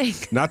not a good thing.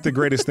 Not the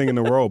greatest thing in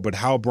the world, but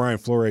how Brian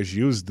Flores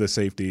used the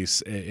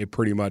safeties, it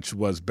pretty much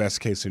was best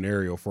case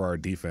scenario for our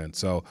defense.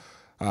 So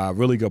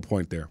really good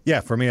point there. Yeah,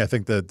 for me, I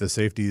think that the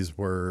safeties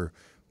were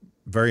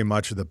very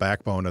much the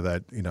backbone of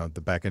that,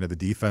 the back end of the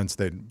defense,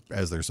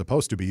 as they're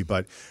supposed to be,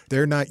 but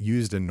they're not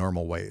used in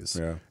normal ways.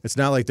 Yeah. It's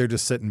not like they're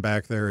just sitting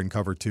back there in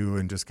cover 2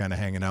 and just kind of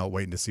hanging out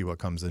waiting to see what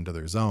comes into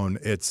their zone.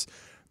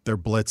 They're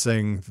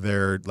blitzing.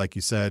 They're, like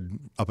you said,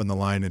 up in the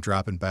line and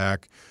dropping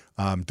back,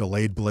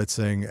 delayed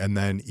blitzing, and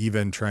then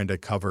even trying to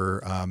cover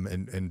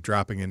and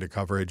dropping into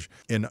coverage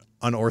in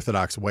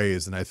unorthodox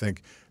ways. And I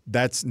think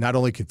that's not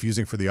only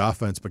confusing for the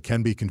offense, but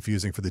can be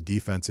confusing for the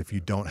defense if you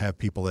don't have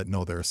people that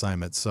know their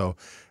assignments. So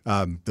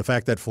the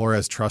fact that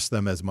Flores trusts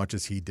them as much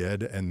as he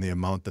did and the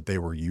amount that they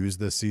were used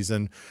this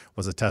season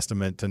was a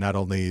testament to not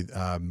only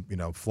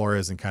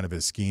Flores and kind of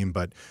his scheme,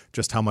 but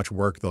just how much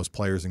work those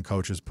players and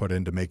coaches put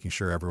into making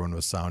sure everyone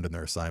was sound in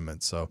their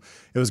assignments. So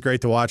it was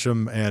great to watch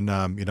them. And,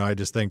 I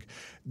just think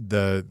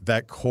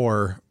that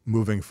core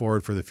moving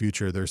forward for the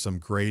future, there's some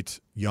great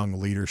young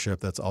leadership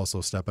that's also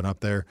stepping up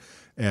there.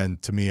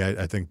 And to me,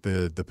 I think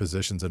the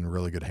position's in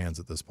really good hands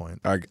at this point.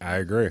 I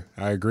agree.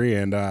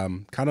 And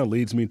kind of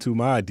leads me to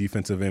my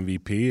defensive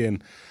MVP,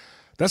 and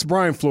that's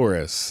Brian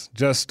Flores.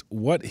 Just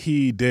what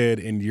he did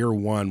in year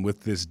 1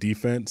 with this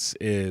defense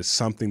is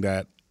something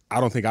that I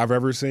don't think I've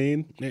ever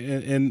seen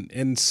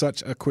in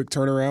such a quick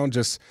turnaround.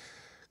 Just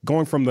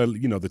going from the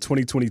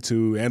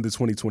 2022 and the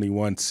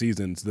 2021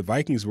 seasons, the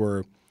Vikings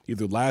were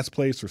either last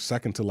place or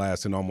second to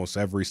last in almost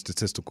every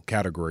statistical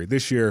category.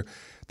 This year,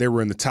 they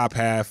were in the top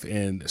half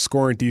in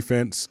scoring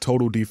defense,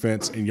 total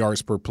defense, and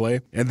yards per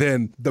play. And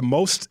then the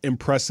most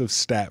impressive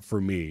stat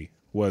for me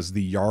was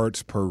the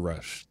yards per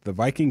rush. The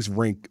Vikings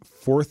rank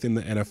 4th in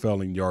the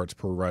NFL in yards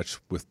per rush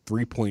with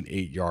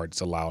 3.8 yards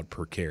allowed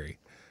per carry.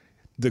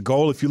 The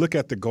goal, if you look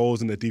at the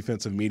goals in the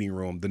defensive meeting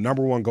room, the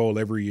number 1 goal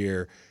every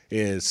year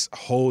is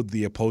hold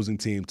the opposing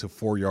team to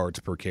 4 yards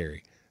per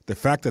carry. The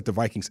fact that the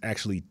Vikings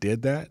actually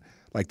did that,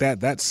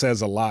 that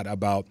says a lot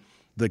about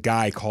the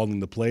guy calling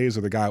the plays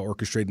or the guy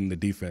orchestrating the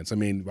defense. I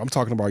mean, I'm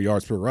talking about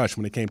yards per rush.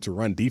 When it came to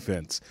run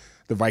defense,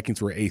 the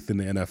Vikings were 8th in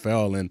the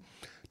NFL. And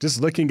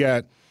just looking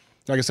at,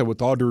 like I said,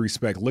 with all due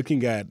respect,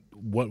 looking at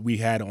what we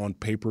had on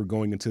paper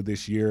going into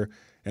this year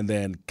and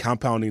then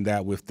compounding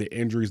that with the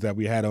injuries that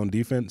we had on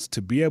defense,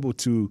 to be able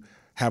to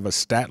have a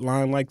stat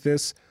line like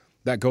this,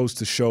 that goes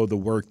to show the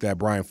work that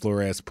Brian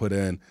Flores put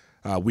in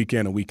week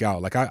in and week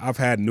out. I've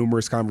had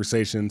numerous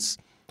conversations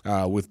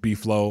with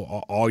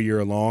B-Flow all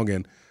year long,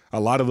 and a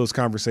lot of those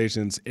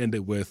conversations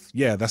ended with,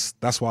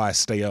 that's why I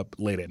stay up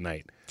late at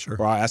night. Sure.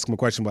 Or I ask him a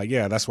question like,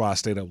 that's why I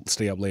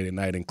stay up late at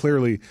night. And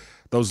clearly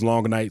those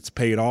long nights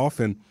paid off,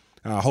 and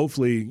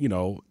hopefully,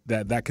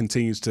 that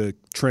continues to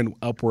trend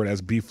upward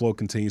as B-Flow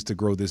continues to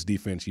grow this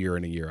defense year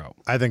in and year out.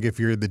 I think if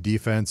you're the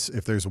defense,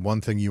 if there's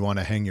one thing you want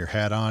to hang your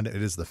hat on, it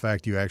is the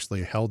fact you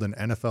actually held an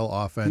NFL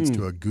offense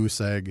to a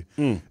goose egg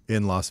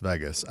in Las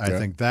Vegas. I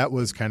think that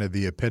was kind of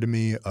the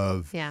epitome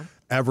of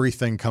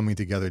everything coming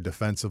together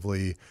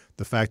defensively.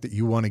 The fact that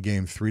you won a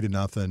game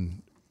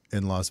 3-0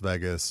 in Las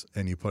Vegas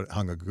and you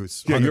hung a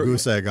goose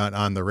egg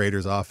on the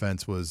Raiders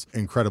offense was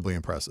incredibly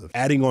impressive.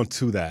 Adding on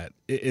to that,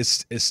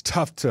 it's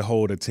tough to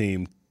hold a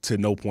team to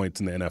no points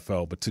in the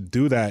NFL, but to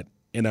do that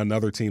in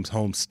another team's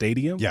home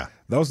stadium, that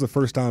was the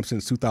first time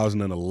since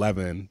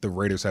 2011 the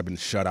Raiders have been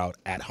shut out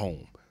at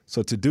home.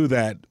 So to do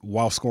that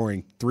while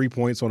scoring 3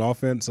 points on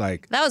offense,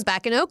 that was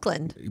back in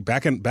Oakland.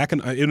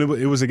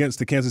 It was against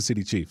the Kansas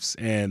City Chiefs,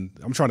 and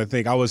I'm trying to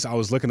think. I was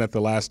looking at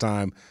the last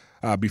time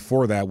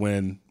before that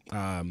when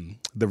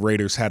the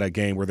Raiders had a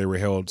game where they were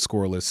held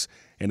scoreless,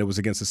 and it was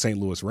against the St.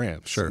 Louis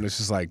Rams. Sure, and it's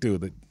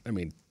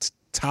just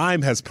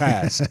time has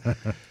passed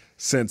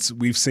since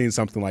we've seen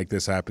something like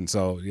this happen.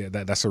 So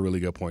that's a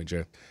really good point,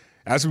 Jay.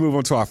 As we move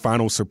on to our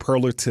final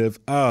superlative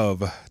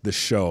of the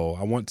show,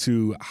 I want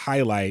to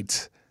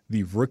highlight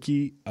the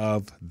Rookie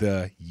of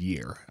the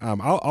Year.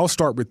 I'll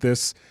start with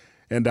this,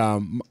 and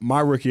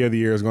my Rookie of the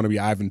Year is going to be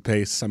Ivan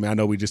Pace. I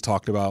know we just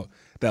talked about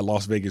that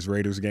Las Vegas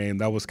Raiders game.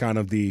 That was kind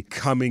of the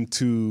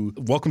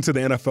welcome to the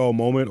NFL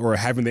moment, or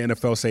having the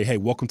NFL say, hey,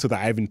 welcome to the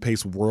Ivan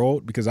Pace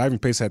world, because Ivan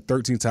Pace had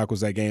 13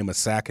 tackles that game, a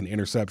sack, an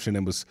interception,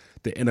 and was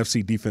the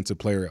NFC Defensive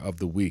Player of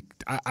the Week.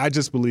 I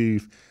just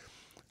believe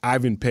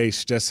Ivan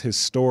Pace, just his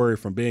story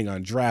from being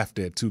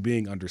undrafted to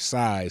being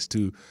undersized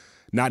to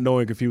not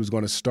knowing if he was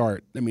going to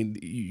start. I mean,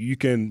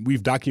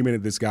 we've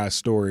documented this guy's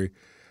story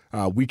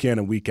week in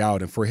and week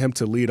out, and for him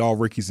to lead all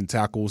rookies in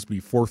tackles, be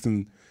fourth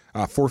on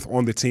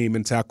the team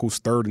in tackles,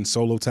 third in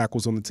solo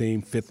tackles on the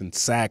team, fifth in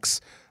sacks,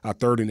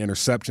 third in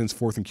interceptions,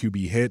 fourth in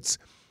QB hits.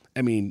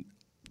 I mean,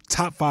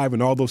 top 5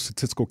 in all those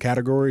statistical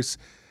categories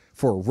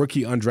for a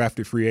rookie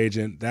undrafted free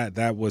agent.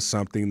 That was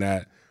something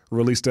that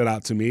really stood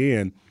out to me,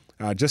 and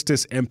just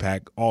this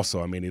impact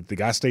also. I mean, the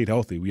guy stayed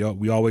healthy.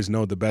 We always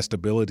know the best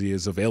ability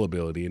is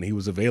availability, and he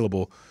was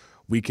available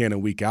week in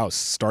and week out,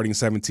 starting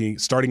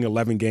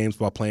 11 games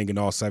while playing in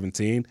all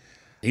 17.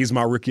 He's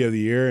my rookie of the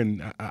year,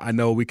 and I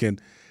know we can,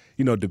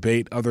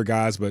 debate other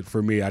guys, but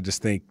for me, I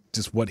just think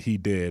just what he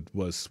did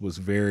was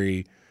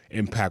very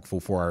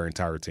impactful for our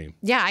entire team.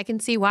 Yeah, I can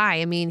see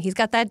why. I mean, he's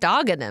got that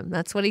dog in him.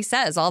 That's what he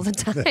says all the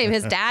time.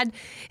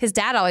 His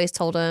dad always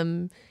told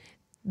him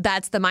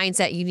that's the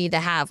mindset you need to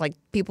have. Like,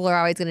 people are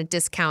always going to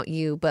discount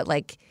you, but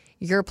like,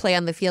 your play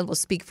on the field will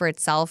speak for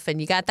itself,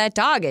 and you got that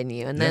dog in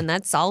you, and then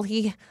that's all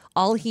he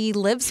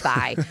lives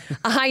by.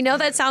 I know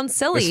that sounds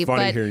silly, it's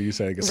funny but hearing you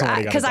say it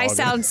because I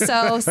sound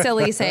so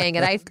silly saying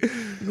it.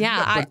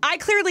 I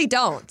clearly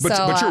don't.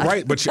 But you're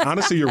right. But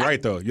honestly, you're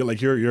right though. You're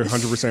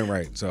 100%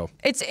 right. So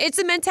it's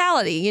a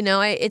mentality,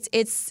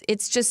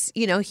 It's just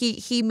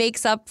he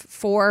makes up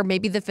for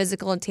maybe the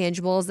physical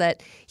intangibles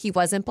that he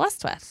wasn't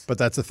blessed with. But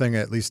that's the thing.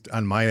 At least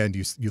on my end,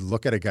 you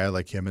look at a guy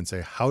like him and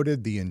say, how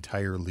did the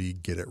entire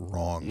league get it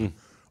wrong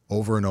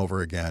over and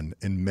over again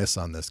and miss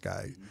on this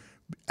guy?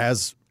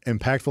 As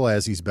impactful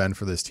as he's been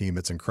for this team,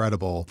 it's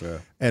incredible. Yeah.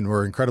 And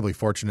we're incredibly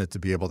fortunate to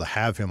be able to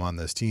have him on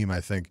this team.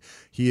 I think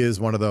he is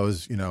one of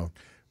those,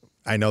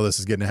 I know this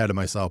is getting ahead of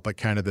myself, but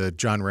kind of the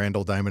John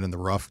Randall diamond in the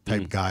rough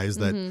type guys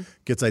that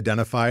gets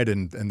identified,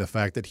 and the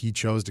fact that he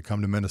chose to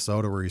come to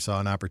Minnesota where he saw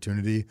an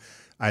opportunity.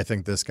 I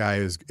think this guy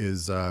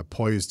is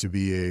poised to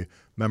be a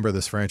member of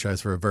this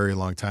franchise for a very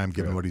long time,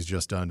 given what he's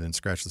just done and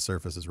scratched the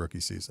surface his rookie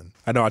season.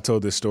 I know I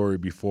told this story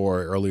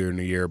before earlier in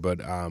the year, but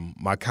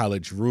my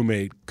college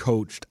roommate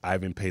coached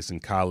Ivan Pace in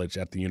college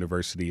at the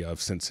University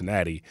of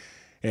Cincinnati.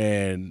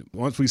 And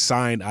once we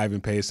signed Ivan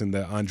Pace in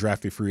the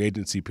undrafted free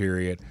agency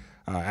period,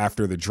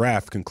 after the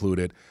draft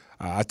concluded,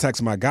 I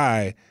texted my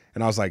guy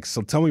and I was like,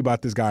 so tell me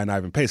about this guy in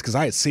Ivan Pace, because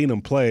I had seen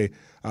him play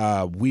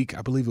I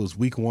believe it was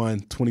week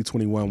 1,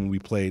 2021, when we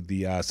played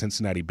the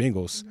Cincinnati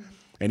Bengals.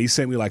 And he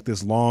sent me like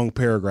this long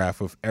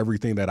paragraph of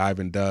everything that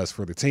Ivan does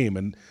for the team.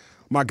 And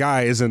my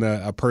guy isn't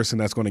a person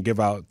that's going to give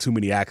out too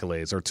many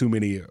accolades or too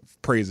many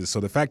praises. So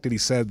the fact that he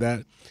said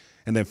that,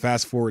 and then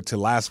fast forward to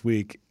last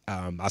week,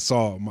 I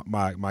saw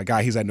my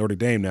guy, he's at Notre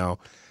Dame now,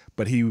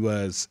 but he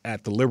was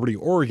at the Liberty,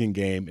 Oregon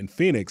game in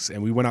Phoenix,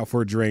 and we went out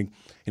for a drink,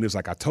 and he was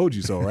like, I told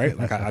you so, right?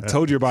 Like, I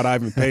told you about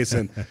Ivan Pace,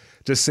 and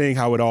just seeing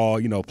how it all,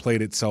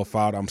 played itself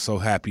out, I'm so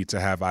happy to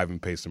have Ivan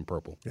Pace in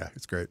purple. Yeah,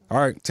 it's great. All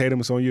right,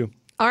 Tatum, it's on you.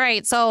 All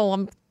right, so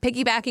I'm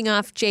piggybacking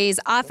off Jay's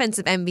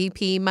offensive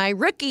MVP. My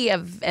rookie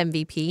of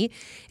MVP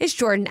is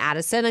Jordan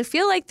Addison. I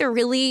feel like there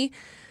really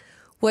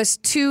was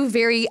 2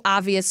 very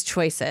obvious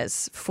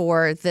choices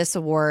for this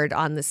award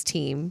on this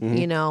team.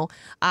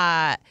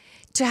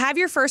 To have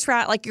your first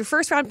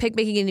round pick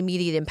making an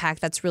immediate impact,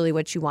 that's really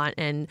what you want.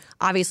 And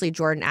obviously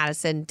Jordan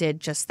Addison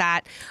did just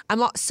that.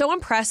 I'm so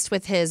impressed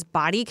with his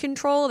body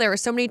control. There were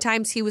so many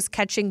times he was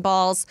catching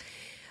balls.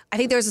 I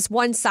think there was this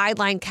one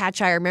sideline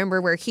catch I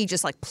remember where he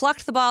just like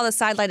plucked the ball to the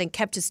sideline and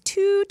kept his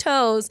 2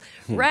 toes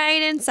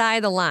right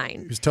inside the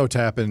line. He was toe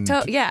tapping.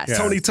 Yes. Yeah.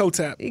 Tony toe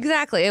tap.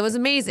 Exactly. It was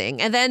amazing.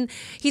 And then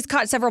he's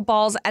caught several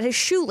balls at his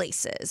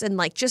shoelaces, and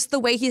like just the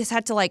way he's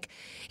had to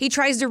he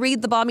tries to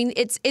read the ball. I mean,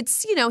 it's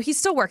he's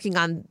still working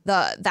on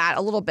that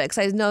a little bit, because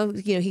I know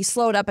he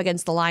slowed up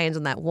against the Lions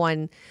on that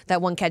one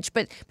catch.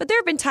 But there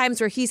have been times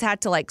where he's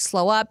had to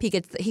slow up.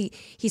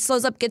 He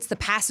slows up, gets the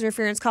pass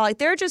interference call. Like,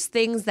 there are just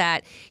things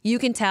that you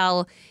can tell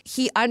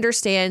he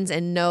understands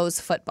and knows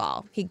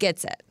football. He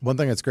gets it. One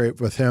thing that's great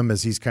with him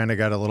is he's kind of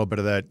got a little bit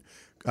of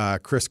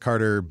that Chris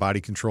Carter body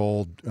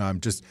control.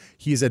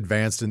 He's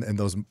advanced in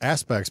those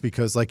aspects,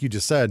 because like you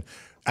just said,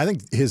 I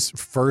think his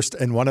first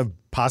and one of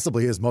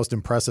possibly his most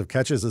impressive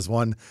catches is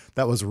one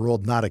that was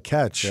ruled not a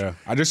catch. Yeah,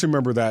 I just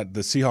remember that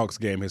the Seahawks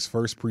game, his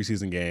first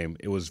preseason game,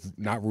 it was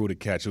not ruled a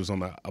catch. It was on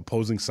the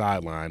opposing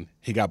sideline.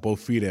 He got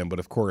both feet in, but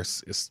of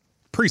course it's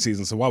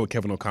preseason, so why would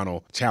Kevin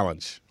O'Connell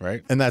challenge,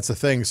 right? And that's the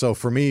thing. So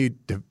for me,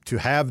 to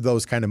have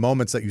those kind of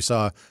moments that you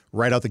saw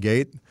right out the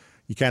gate,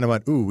 you kind of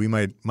went, ooh, we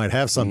might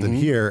have something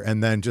here.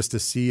 And then just to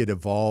see it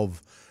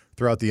evolve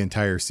throughout the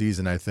entire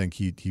season, I think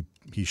he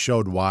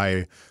showed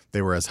why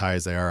they were as high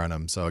as they are on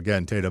him. So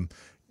again, Tatum,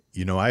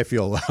 I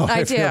feel how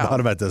I feel about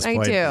him at this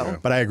point. I do.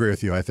 But I agree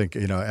with you. I think,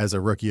 as a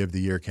Rookie of the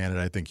Year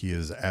candidate, I think he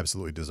is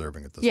absolutely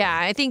deserving at this point. Yeah,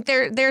 I think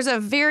there's a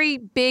very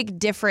big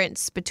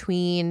difference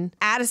between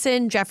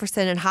Addison,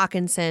 Jefferson, and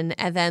Hawkinson,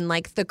 and then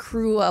like the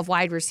crew of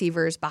wide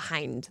receivers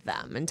behind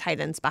them and tight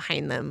ends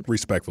behind them.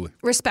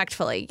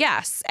 Respectfully,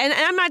 yes. And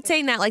I'm not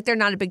saying that like they're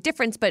not a big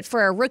difference, but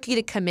for a rookie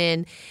to come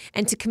in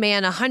and to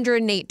command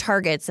 108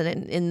 targets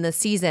in the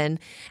season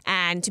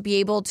and to be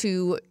able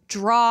to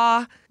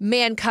draw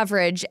man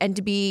coverage and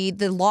to be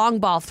the long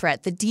ball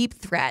threat, the deep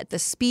threat, the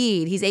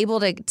speed. He's able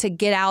to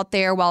get out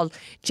there while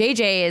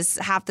JJ is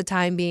half the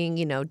time being,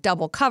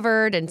 double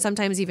covered and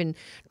sometimes even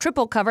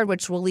triple covered,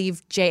 which will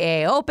leave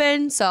JA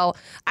open. So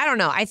I don't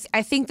know.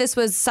 I think this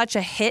was such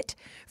a hit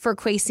for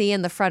Kwesi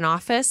in the front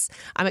office.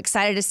 I'm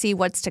excited to see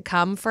what's to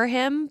come for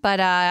him,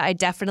 but I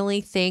definitely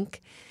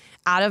think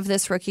out of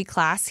this rookie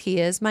class, he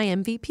is my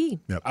MVP.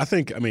 Yep. I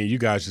think, you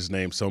guys just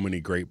named so many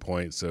great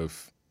points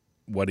of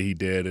what he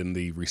did in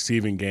the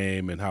receiving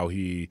game and how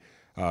he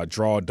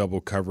draw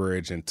double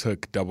coverage and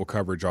took double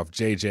coverage off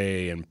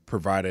JJ and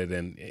provided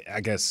and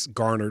I guess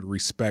garnered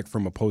respect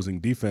from opposing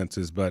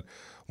defenses. But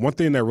one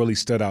thing that really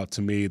stood out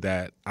to me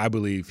that I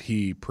believe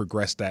he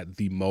progressed at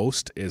the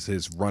most is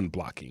his run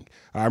blocking.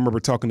 I remember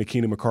talking to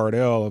Keenan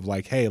McCardell of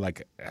like, hey,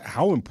 like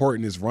how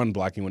important is run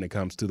blocking when it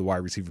comes to the wide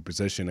receiver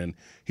position? And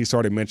he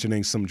started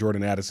mentioning some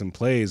Jordan Addison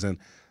plays. And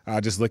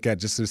I just look at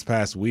just this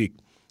past week,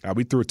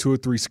 we threw 2 or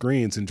 3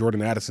 screens, and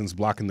Jordan Addison's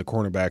blocking the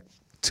cornerback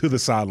to the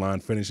sideline,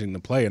 finishing the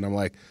play. And I'm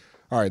like,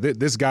 all right,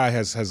 this guy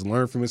has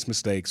learned from his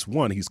mistakes.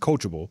 One, he's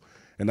coachable,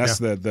 and that's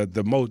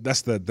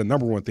the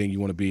number one thing you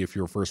want to be if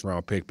you're a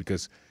first-round pick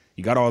because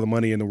you got all the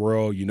money in the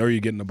world, you're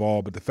getting the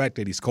ball, but the fact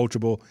that he's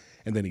coachable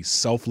and then he's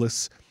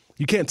selfless,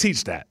 you can't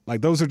teach that. Like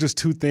those are just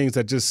 2 things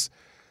that just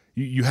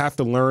you have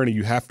to learn and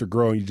you have to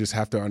grow and you just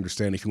have to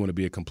understand if you want to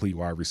be a complete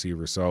wide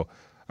receiver. So.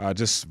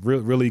 Just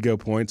really good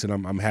points, and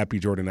I'm happy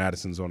Jordan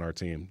Addison's on our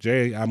team.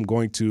 Jay, I'm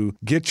going to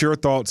get your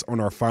thoughts on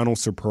our final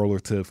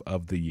superlative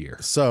of the year.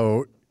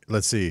 So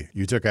let's see.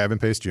 You took Ivan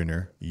Pace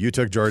Jr., you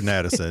took Jordan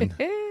Addison,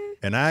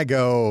 and I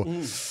go,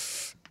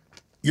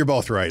 you're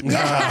both right.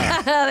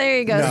 There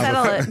you go.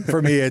 Settle it.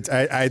 For me,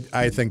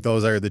 I think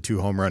those are the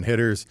 2 home run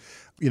hitters.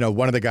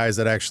 One of the guys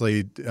that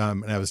actually,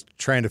 and I was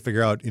trying to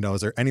figure out, is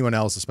there anyone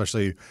else,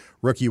 especially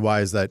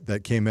rookie-wise,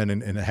 that came in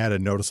and had a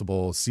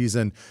noticeable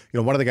season?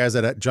 One of the guys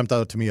that jumped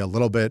out to me a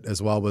little bit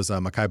as well was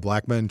Mekhi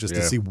Blackmon, just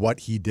to see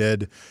what he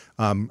did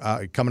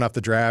coming off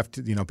the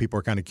draft. People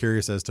were kind of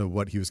curious as to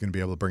what he was going to be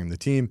able to bring to the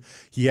team.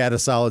 He had a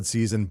solid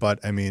season, but,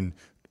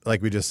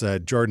 like we just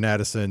said, Jordan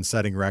Addison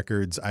setting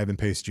records, Ivan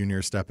Pace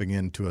Jr. stepping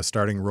into a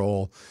starting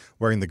role,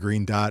 wearing the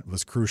green dot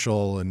was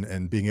crucial,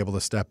 and being able to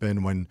step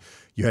in when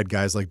you had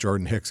guys like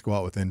Jordan Hicks go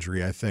out with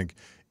injury. I think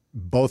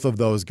both of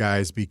those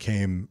guys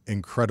became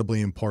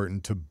incredibly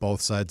important to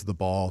both sides of the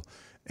ball,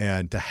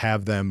 and to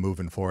have them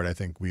moving forward, I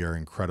think we are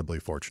incredibly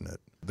fortunate.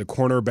 The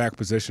cornerback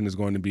position is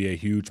going to be a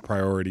huge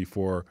priority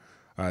for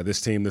this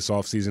team this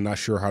offseason. Not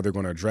sure how they're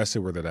going to address it,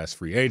 whether that's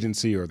free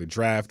agency or the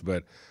draft,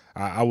 but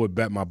I would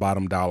bet my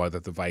bottom dollar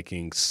that the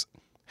Vikings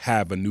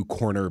have a new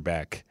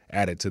cornerback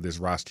added to this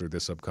roster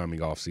this upcoming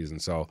offseason.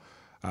 So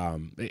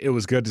it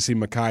was good to see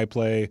Mekhi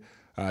play,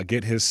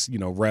 get his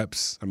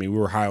reps. We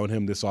were high on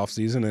him this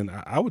offseason, and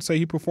I would say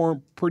he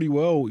performed pretty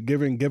well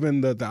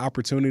given the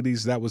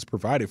opportunities that was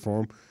provided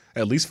for him,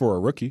 at least for a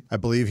rookie. I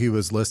believe he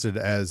was listed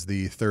as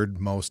the 3rd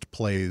most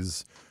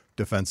plays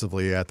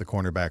defensively at the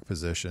cornerback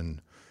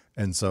position.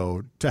 And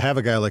so to have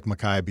a guy like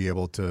Mekhi be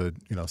able to,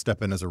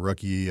 step in as a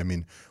rookie,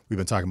 we've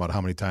been talking about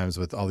how many times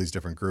with all these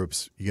different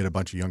groups, you get a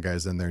bunch of young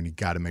guys in there and you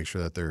got to make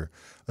sure that they're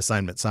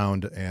assignment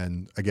sound.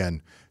 And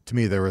again, to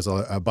me, there was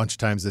a bunch of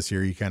times this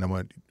year you kind of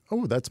went,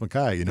 oh, that's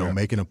Mekhi,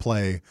 making a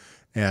play.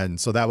 And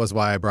so that was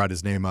why I brought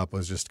his name up,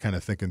 was just kind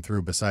of thinking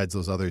through, besides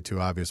those other 2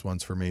 obvious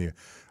ones for me,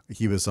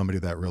 he was somebody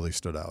that really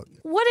stood out.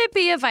 Would it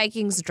be a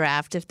Vikings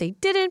draft if they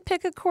didn't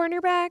pick a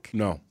cornerback?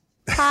 No.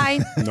 High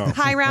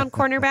round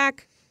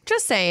cornerback?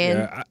 Just saying.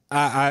 Yeah,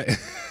 I'm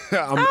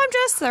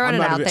just throwing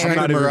it out there.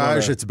 Not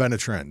Mirage, it's been a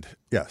trend.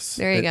 Yes.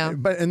 There you go.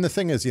 And the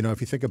thing is,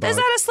 if you think about, is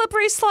that a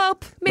slippery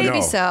slope?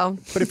 Maybe so.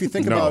 But if you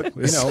think about,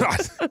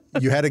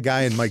 you had a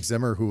guy in Mike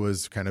Zimmer who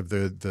was kind of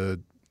the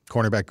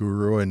cornerback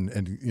guru, and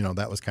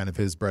that was kind of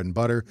his bread and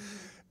butter.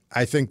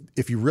 I think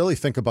if you really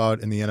think about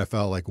in the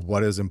NFL, like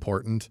what is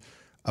important,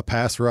 a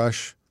pass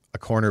rush, a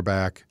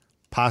cornerback,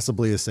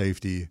 possibly a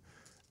safety,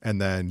 and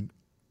then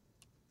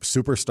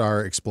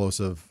superstar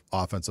explosive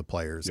offensive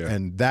players. Yeah.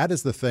 And that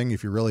is the thing,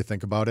 if you really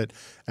think about it,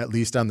 at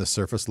least on the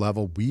surface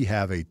level, we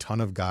have a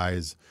ton of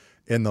guys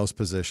in those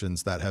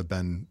positions that have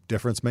been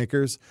difference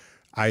makers.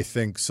 I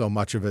think so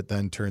much of it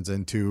then turns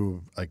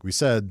into, like we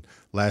said,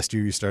 last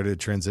year you started to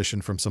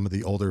transition from some of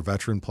the older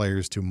veteran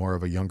players to more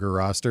of a younger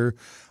roster.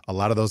 A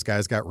lot of those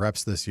guys got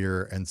reps this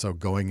year, and so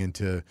going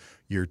into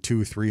year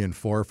 2, 3, and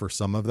 4 for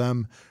some of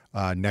them,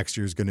 next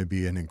year is going to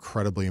be an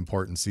incredibly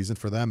important season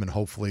for them, and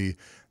hopefully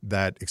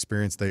that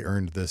experience they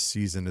earned this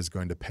season is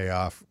going to pay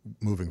off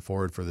moving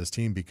forward for this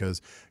team,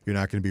 because you're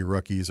not going to be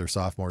rookies or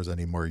sophomores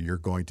anymore. You're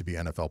going to be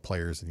NFL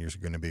players, and you're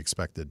going to be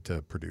expected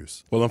to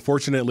produce. Well,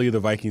 unfortunately, the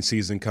Viking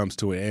season comes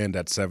to an end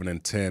at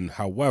 7-10.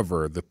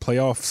 However, the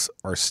playoffs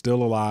are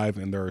still alive,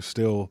 and there are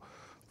still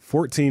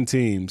 14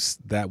 teams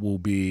that will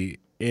be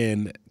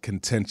in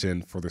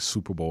contention for the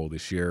Super Bowl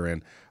this year.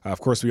 And, of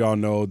course, we all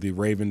know the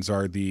Ravens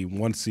are the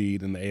 1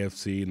 seed in the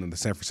AFC, and then the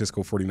San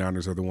Francisco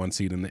 49ers are the 1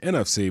 seed in the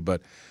NFC.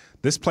 But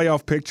this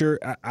playoff picture,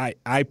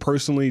 I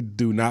personally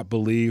do not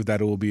believe that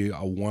it will be a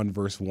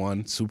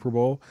 1-versus-1 Super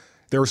Bowl.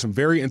 There were some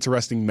very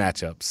interesting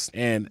matchups,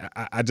 and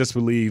I just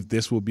believe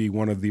this will be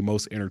one of the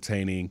most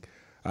entertaining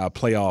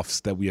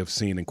playoffs that we have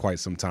seen in quite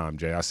some time.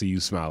 Jay, I see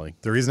you smiling.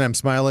 The reason I'm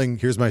smiling,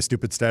 here's my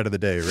stupid stat of the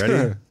day.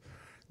 Ready?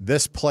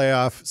 This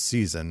playoff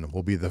season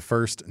will be the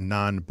first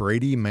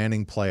non-Brady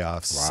Manning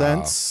playoffs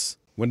since...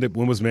 When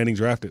was Manning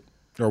drafted?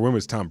 Or when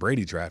was Tom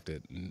Brady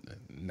drafted?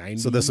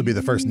 90? So this will be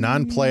the first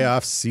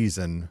non-playoff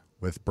season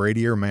with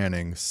Brady or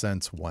Manning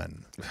since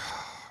when?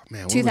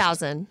 Man,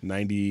 2000.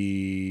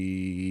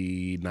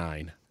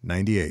 99.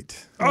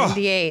 98.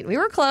 98. We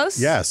were close.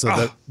 Yeah,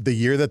 so the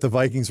year that the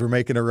Vikings were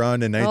making a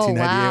run in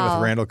 1998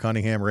 with Randall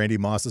Cunningham, Randy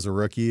Moss as a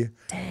rookie,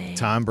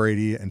 Tom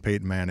Brady, and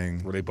Peyton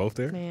Manning. Were they both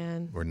there?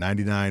 Man. Where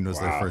 99 was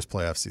their first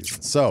playoff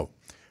season. So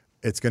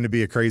it's going to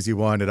be a crazy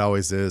one. It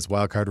always is.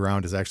 Wild card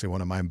round is actually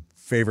one of my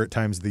favorite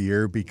times of the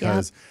year,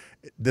 because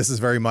this is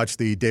very much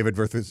the David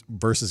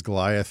versus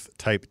Goliath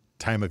type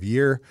time of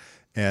year.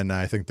 And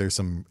I think there's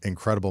some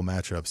incredible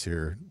matchups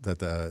here that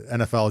the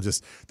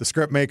NFL the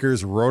script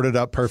makers wrote it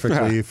up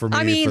perfectly for me.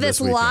 I mean, for this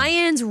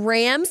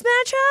Lions-Rams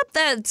matchup,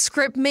 that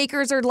script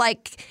makers are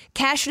like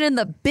cashing in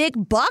the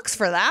big bucks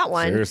for that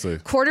one. Seriously.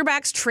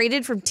 Quarterbacks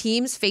traded from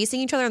teams facing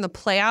each other in the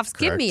playoffs.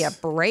 Give me a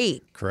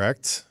break.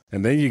 Correct.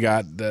 And then you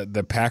got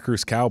the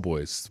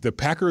Packers-Cowboys. The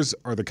Packers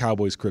are the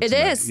Cowboys' kryptonite. It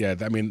is. Yeah,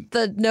 I mean...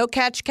 The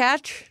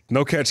no-catch-catch?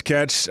 No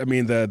catch. I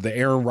mean, the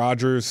Aaron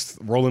Rodgers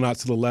rolling out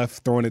to the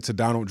left, throwing it to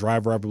Donald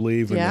Driver, I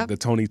believe, and the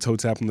Tony toe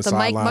tap on the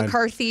sideline. The Mike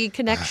McCarthy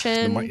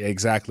connection.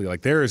 Exactly.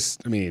 Like, there's,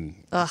 I mean...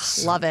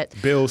 love it.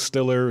 Bill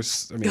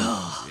Stillers. I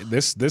mean,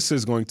 this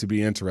is going to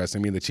be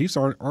interesting. I mean, the Chiefs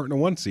aren't the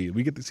 1 seed.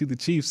 We get to see the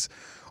Chiefs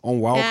on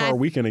Wild Card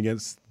Weekend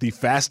against the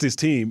fastest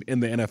team in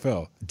the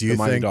NFL, the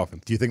Miami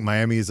Dolphins. Do you think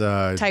Miami's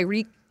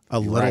Tyreek? A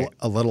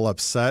little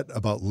upset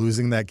about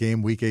losing that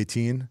game week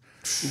 18?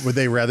 Would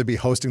they rather be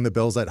hosting the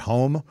Bills at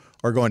home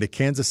or going to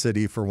Kansas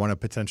City for one of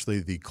potentially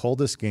the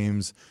coldest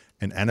games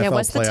in NFL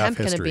what's the playoff temp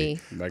history?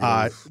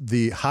 Gonna be?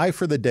 The high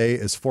for the day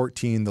is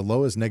 14. The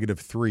low is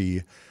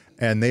 -3.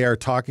 And they are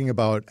talking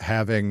about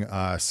having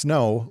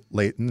snow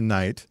late in the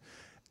night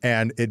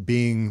and it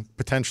being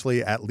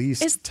potentially at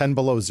least 10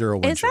 below zero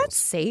wind chills. Is that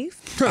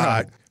safe?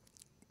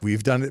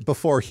 We've done it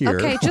before here.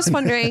 Okay, just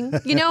wondering.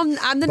 You know,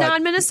 I'm the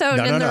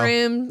non-Minnesotan in the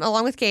room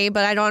along with Gabe,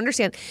 but I don't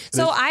understand.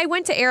 So I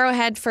went to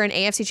Arrowhead for an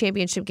AFC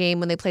Championship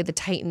game when they played the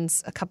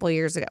Titans a couple of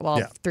years ago.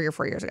 Well, 3 or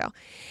 4 years ago.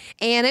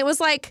 And it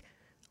was like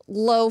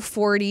low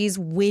 40s,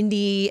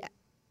 windy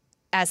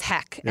as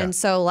heck. Yeah. And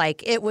so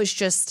like it was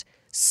just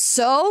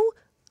so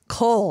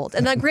cold.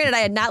 And then granted, I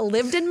had not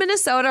lived in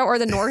Minnesota or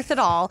the North at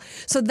all.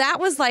 So that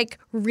was like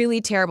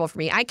really terrible for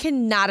me. I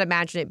cannot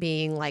imagine it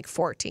being like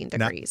 14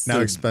 degrees.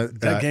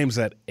 That game's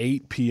at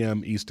 8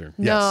 p.m. Eastern.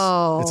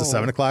 No. Yes. It's a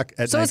 7 o'clock at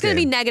night. So it's going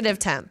to be negative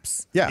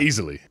temps. Yeah.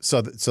 Easily.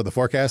 So the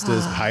forecast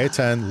is high at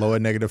 10, low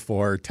at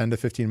 -4, 10 to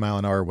 15 mile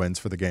an hour winds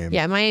for the game.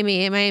 Yeah,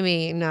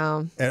 Miami,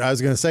 no. And I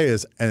was going to say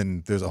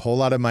and there's a whole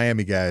lot of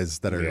Miami guys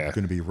that are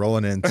going to be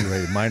rolling into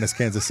a minus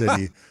Kansas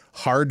City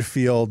hard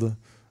field.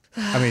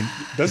 I mean,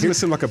 doesn't it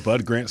seem like a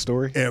Bud Grant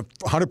story?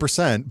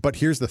 100%. But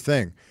here's the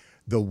thing.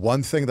 The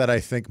one thing that I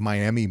think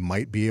Miami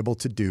might be able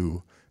to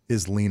do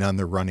is lean on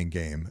the running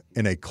game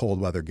in a cold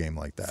weather game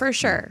like that. For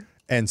sure.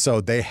 And so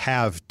they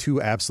have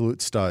 2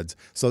 absolute studs.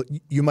 So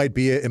it might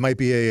be a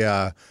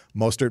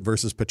Mostert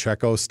versus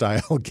Pacheco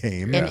style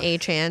game. And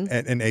Achane.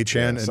 And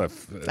Achane. Yeah,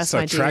 that's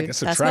my dude.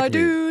 That's my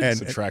dude. And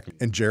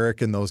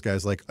Jarek and those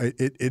guys, like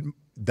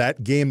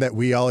that game that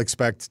we all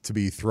expect to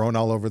be thrown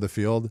all over the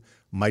field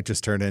might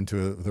just turn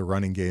into the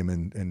running game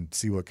and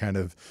see what kind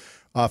of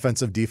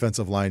offensive,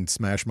 defensive line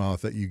smash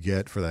mouth that you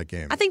get for that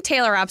game. I think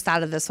Taylor opts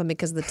out of this one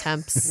because of the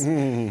temps.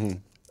 Of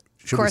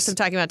course, I'm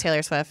talking about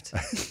Taylor Swift.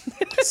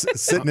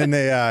 Sitting in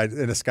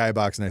a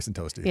skybox, nice and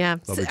toasty. Yeah,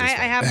 I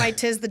have my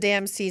 "'Tis the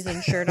Damn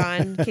Season" shirt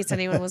on, in case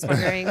anyone was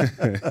wondering.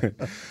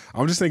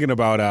 I'm just thinking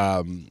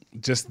about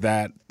just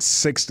that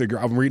 6 degree.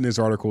 I'm reading this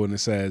article and it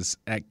says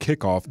at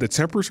kickoff, the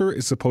temperature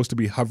is supposed to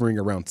be hovering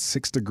around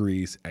 6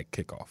 degrees at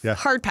kickoff. Yeah.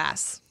 Hard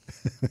pass.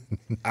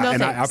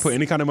 I put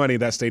any kind of money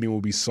that stadium will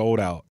be sold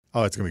out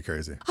Oh, it's going to be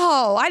crazy.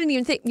 Oh, I didn't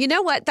even think. You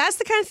know what? That's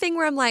the kind of thing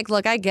where I'm like,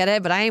 look, I get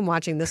it, but I ain't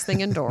watching this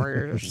thing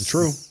indoors.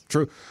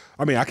 True.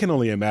 I mean, I can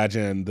only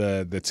imagine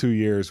the 2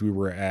 years we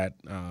were at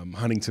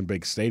Huntington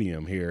Bank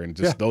Stadium here and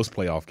just those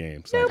playoff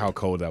games, like how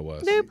cold that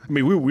was. Nope. I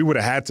mean, we would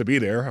have had to be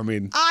there. I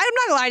mean, I'm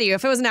not going to lie to you.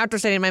 If it was an outdoor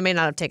stadium, I may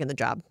not have taken the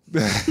job.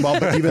 Well,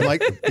 but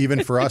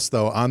even for us,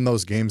 though, on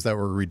those games that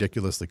were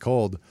ridiculously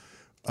cold,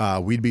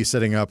 we'd be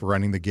sitting up,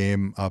 running the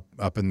game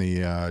up in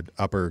the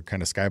upper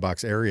kind of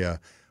skybox area.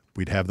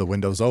 We'd have the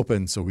windows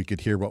open so we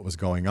could hear what was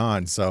going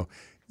on. So,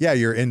 yeah,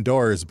 you're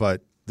indoors,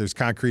 but there's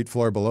concrete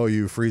floor below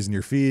you, freezing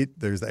your feet.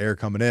 There's the air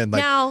coming in.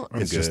 Like, now,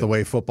 it's just the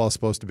way football's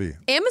supposed to be.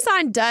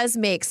 Amazon does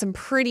make some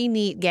pretty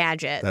neat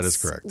gadgets. That is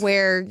correct.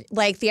 Where,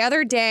 like the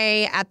other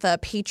day at the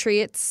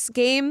Patriots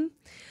game,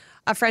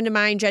 a friend of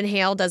mine, Jen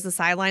Hale, does the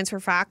sidelines for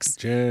Fox.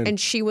 Jen. And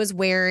she was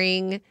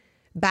wearing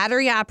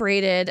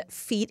battery-operated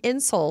feet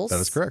insoles.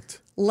 That is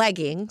correct.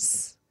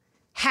 Leggings,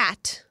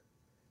 hat,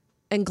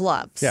 and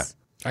gloves. Yeah.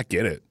 I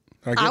get it.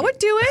 I would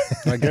do it.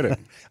 I get it.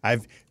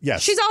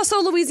 Yes. She's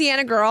also a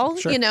Louisiana girl,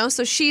 Sure.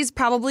 so she's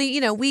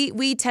probably,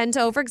 we tend to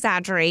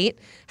over-exaggerate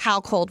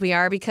how cold we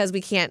are because we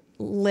can't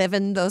live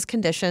in those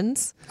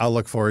conditions. I'll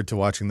look forward to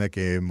watching that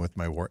game with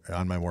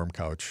on my warm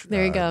couch.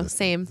 There you go.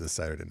 This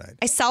Saturday night.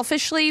 I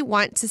selfishly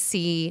want to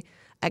see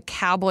a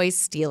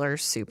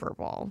Cowboys-Steelers Super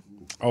Bowl.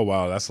 Oh,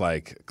 wow. That's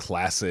like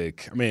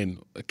classic. I mean,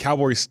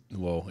 Cowboys,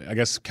 I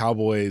guess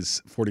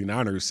Cowboys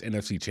 49ers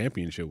NFC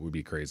Championship would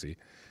be crazy.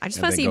 I just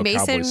want to see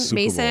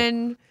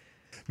Mason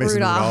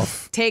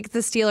Rudolph take the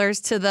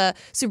Steelers to the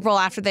Super Bowl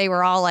after they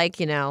were all like,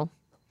 naysayers.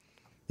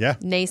 Yeah,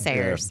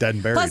 dead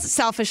and buried. Plus,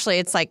 selfishly,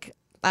 it's like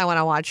I want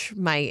to watch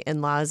my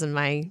in-laws and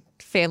my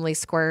family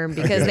squirm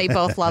because they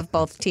both love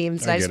both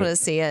teams. I just want to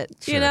see it,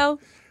 Sure.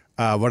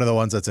 One of the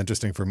ones that's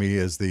interesting for me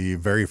is the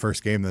very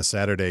first game this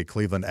Saturday,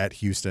 Cleveland at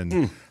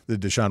Houston, the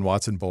Deshaun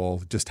Watson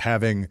Bowl. Just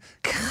having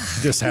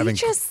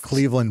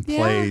Cleveland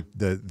play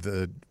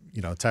the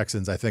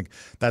Texans, I think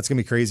that's going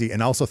to be crazy.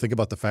 And also think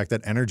about the fact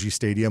that Energy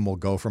Stadium will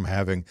go from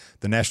having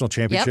the national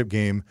championship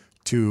game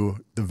to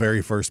the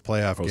very first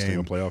playoff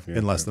game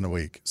in less than a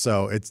week.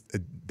 So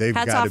they've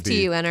got to be. Hats off to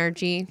you,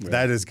 Energy.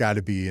 That has got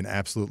to be an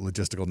absolute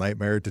logistical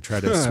nightmare to try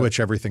to switch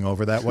everything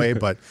over that way.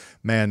 But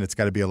man, it's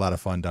got to be a lot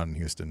of fun down in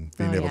Houston,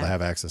 being able to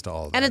have access to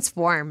all of that. And it's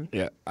warm.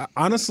 Yeah,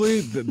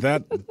 honestly,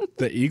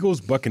 the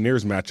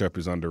Eagles-Buccaneers matchup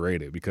is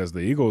underrated because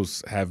the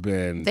Eagles have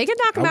been. They could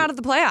knock them out of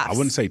the playoffs. I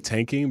wouldn't say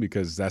tanking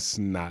because that's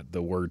not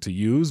the word to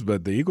use,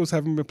 but the Eagles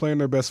haven't been playing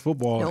their best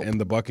football, and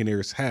the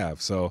Buccaneers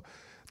have. So.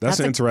 That's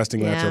an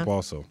interesting matchup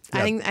also.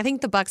 Yeah. I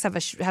think the Bucs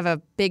have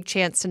a big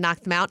chance to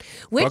knock them out.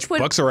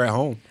 Bucs are at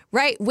home.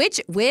 Right,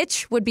 which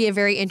would be a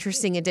very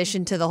interesting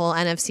addition to the whole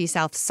NFC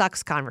South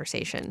sucks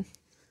conversation.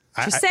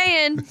 Just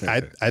saying.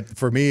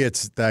 For me,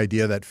 it's the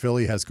idea that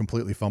Philly has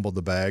completely fumbled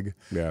the bag.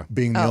 Yeah.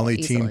 Being the only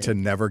team to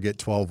never get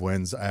 12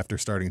 wins after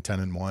starting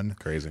 10-1.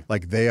 Crazy.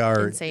 Like they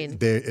are insane.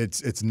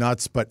 It's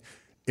nuts, but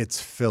it's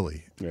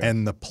Philly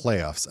and the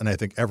playoffs. And I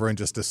think everyone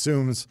just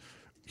assumes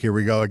here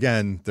we go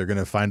again. They're going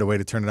to find a way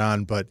to turn it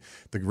on. But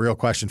the real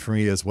question for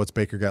me is what's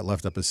Baker got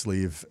left up his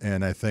sleeve?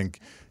 And I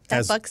think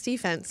Bucs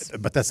defense.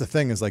 But that's the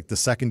thing is like the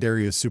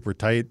secondary is super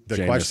tight.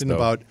 The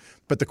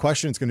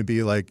question is going to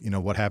be like,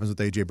 what happens with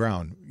A.J.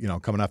 Brown,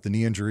 coming off the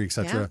knee injury, et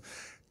cetera. Yeah.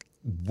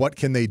 What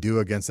can they do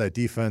against that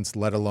defense,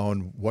 let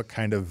alone what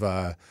kind of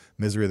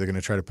misery they're going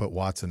to try to put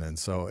Watson in?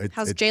 So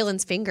how's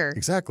Jalen's finger?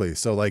 Exactly.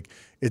 So like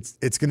it's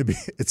going to be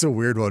it's a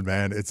weird one,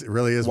 man. It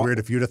really is weird.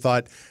 If you'd have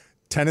thought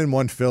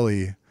 10-1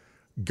 Philly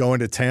going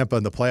to Tampa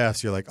in the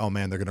playoffs, you're like, oh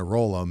man, they're going to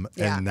roll them.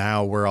 Yeah. And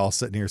now we're all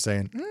sitting here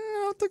saying, I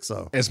don't think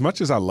so. As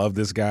much as I love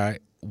this guy,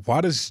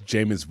 why does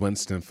Jameis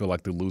Winston feel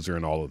like the loser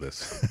in all of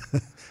this?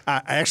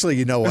 Actually,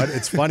 you know what?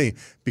 It's funny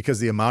because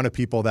the amount of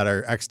people that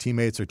are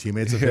ex-teammates or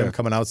teammates of him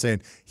coming out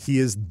saying he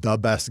is the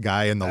best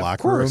guy in the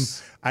locker room.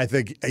 I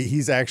think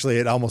he's actually,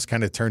 it almost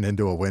kind of turned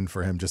into a win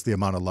for him, just the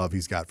amount of love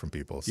he's got from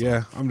people. So.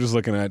 Yeah, I'm just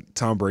looking at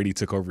Tom Brady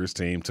took over his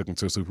team, took him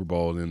to a Super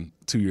Bowl, and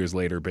 2 years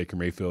later, Baker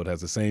Mayfield has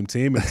the same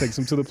team and takes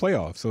him to the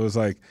playoffs. So it's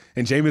like,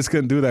 and Jameis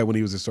couldn't do that when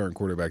he was a starting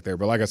quarterback there.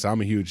 But like I said,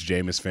 I'm a huge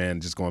Jameis fan,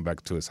 just going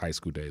back to his high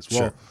school days. Well,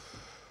 sure.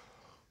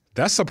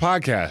 That's a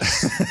podcast.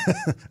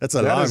 That's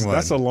a long one.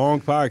 That's a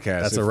long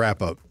podcast. That's a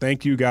wrap up.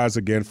 Thank you guys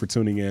again for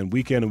tuning in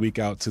week in and week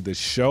out to this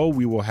show.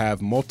 We will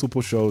have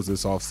multiple shows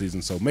this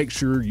offseason, so make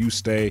sure you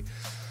stay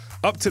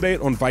up to date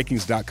on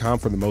Vikings.com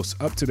for the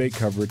most up-to-date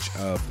coverage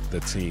of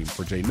the team.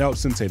 For Jay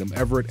Nelson, Tatum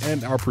Everett,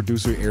 and our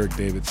producer, Eric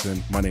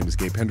Davidson, my name is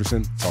Gabe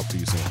Henderson. Talk to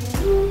you soon.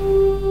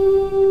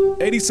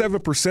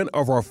 87%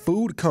 of our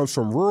food comes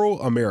from rural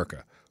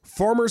America.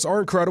 Farmers are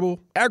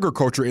incredible,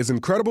 agriculture is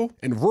incredible,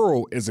 and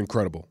rural is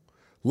incredible.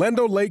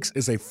 Lando Lakes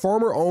is a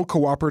farmer-owned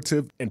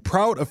cooperative and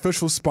proud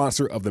official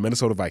sponsor of the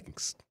Minnesota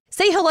Vikings.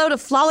 Say hello to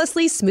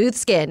flawlessly smooth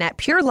skin at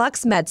Pure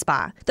Luxe Med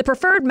Spa, the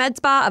preferred med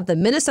spa of the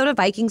Minnesota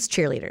Vikings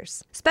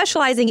cheerleaders.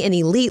 Specializing in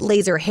elite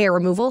laser hair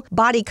removal,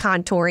 body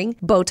contouring,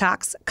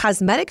 Botox,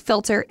 cosmetic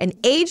filter, and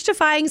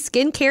age-defying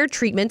skincare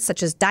treatments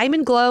such as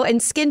Diamond Glow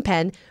and Skin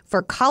Pen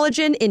for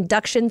collagen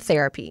induction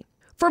therapy.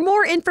 For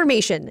more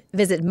information,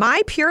 visit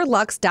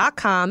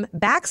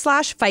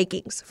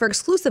mypurelux.com/Vikings for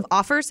exclusive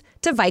offers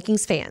to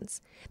Vikings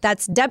fans.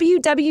 That's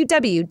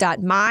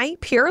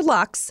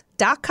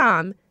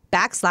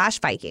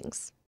www.mypurelux.com/Vikings.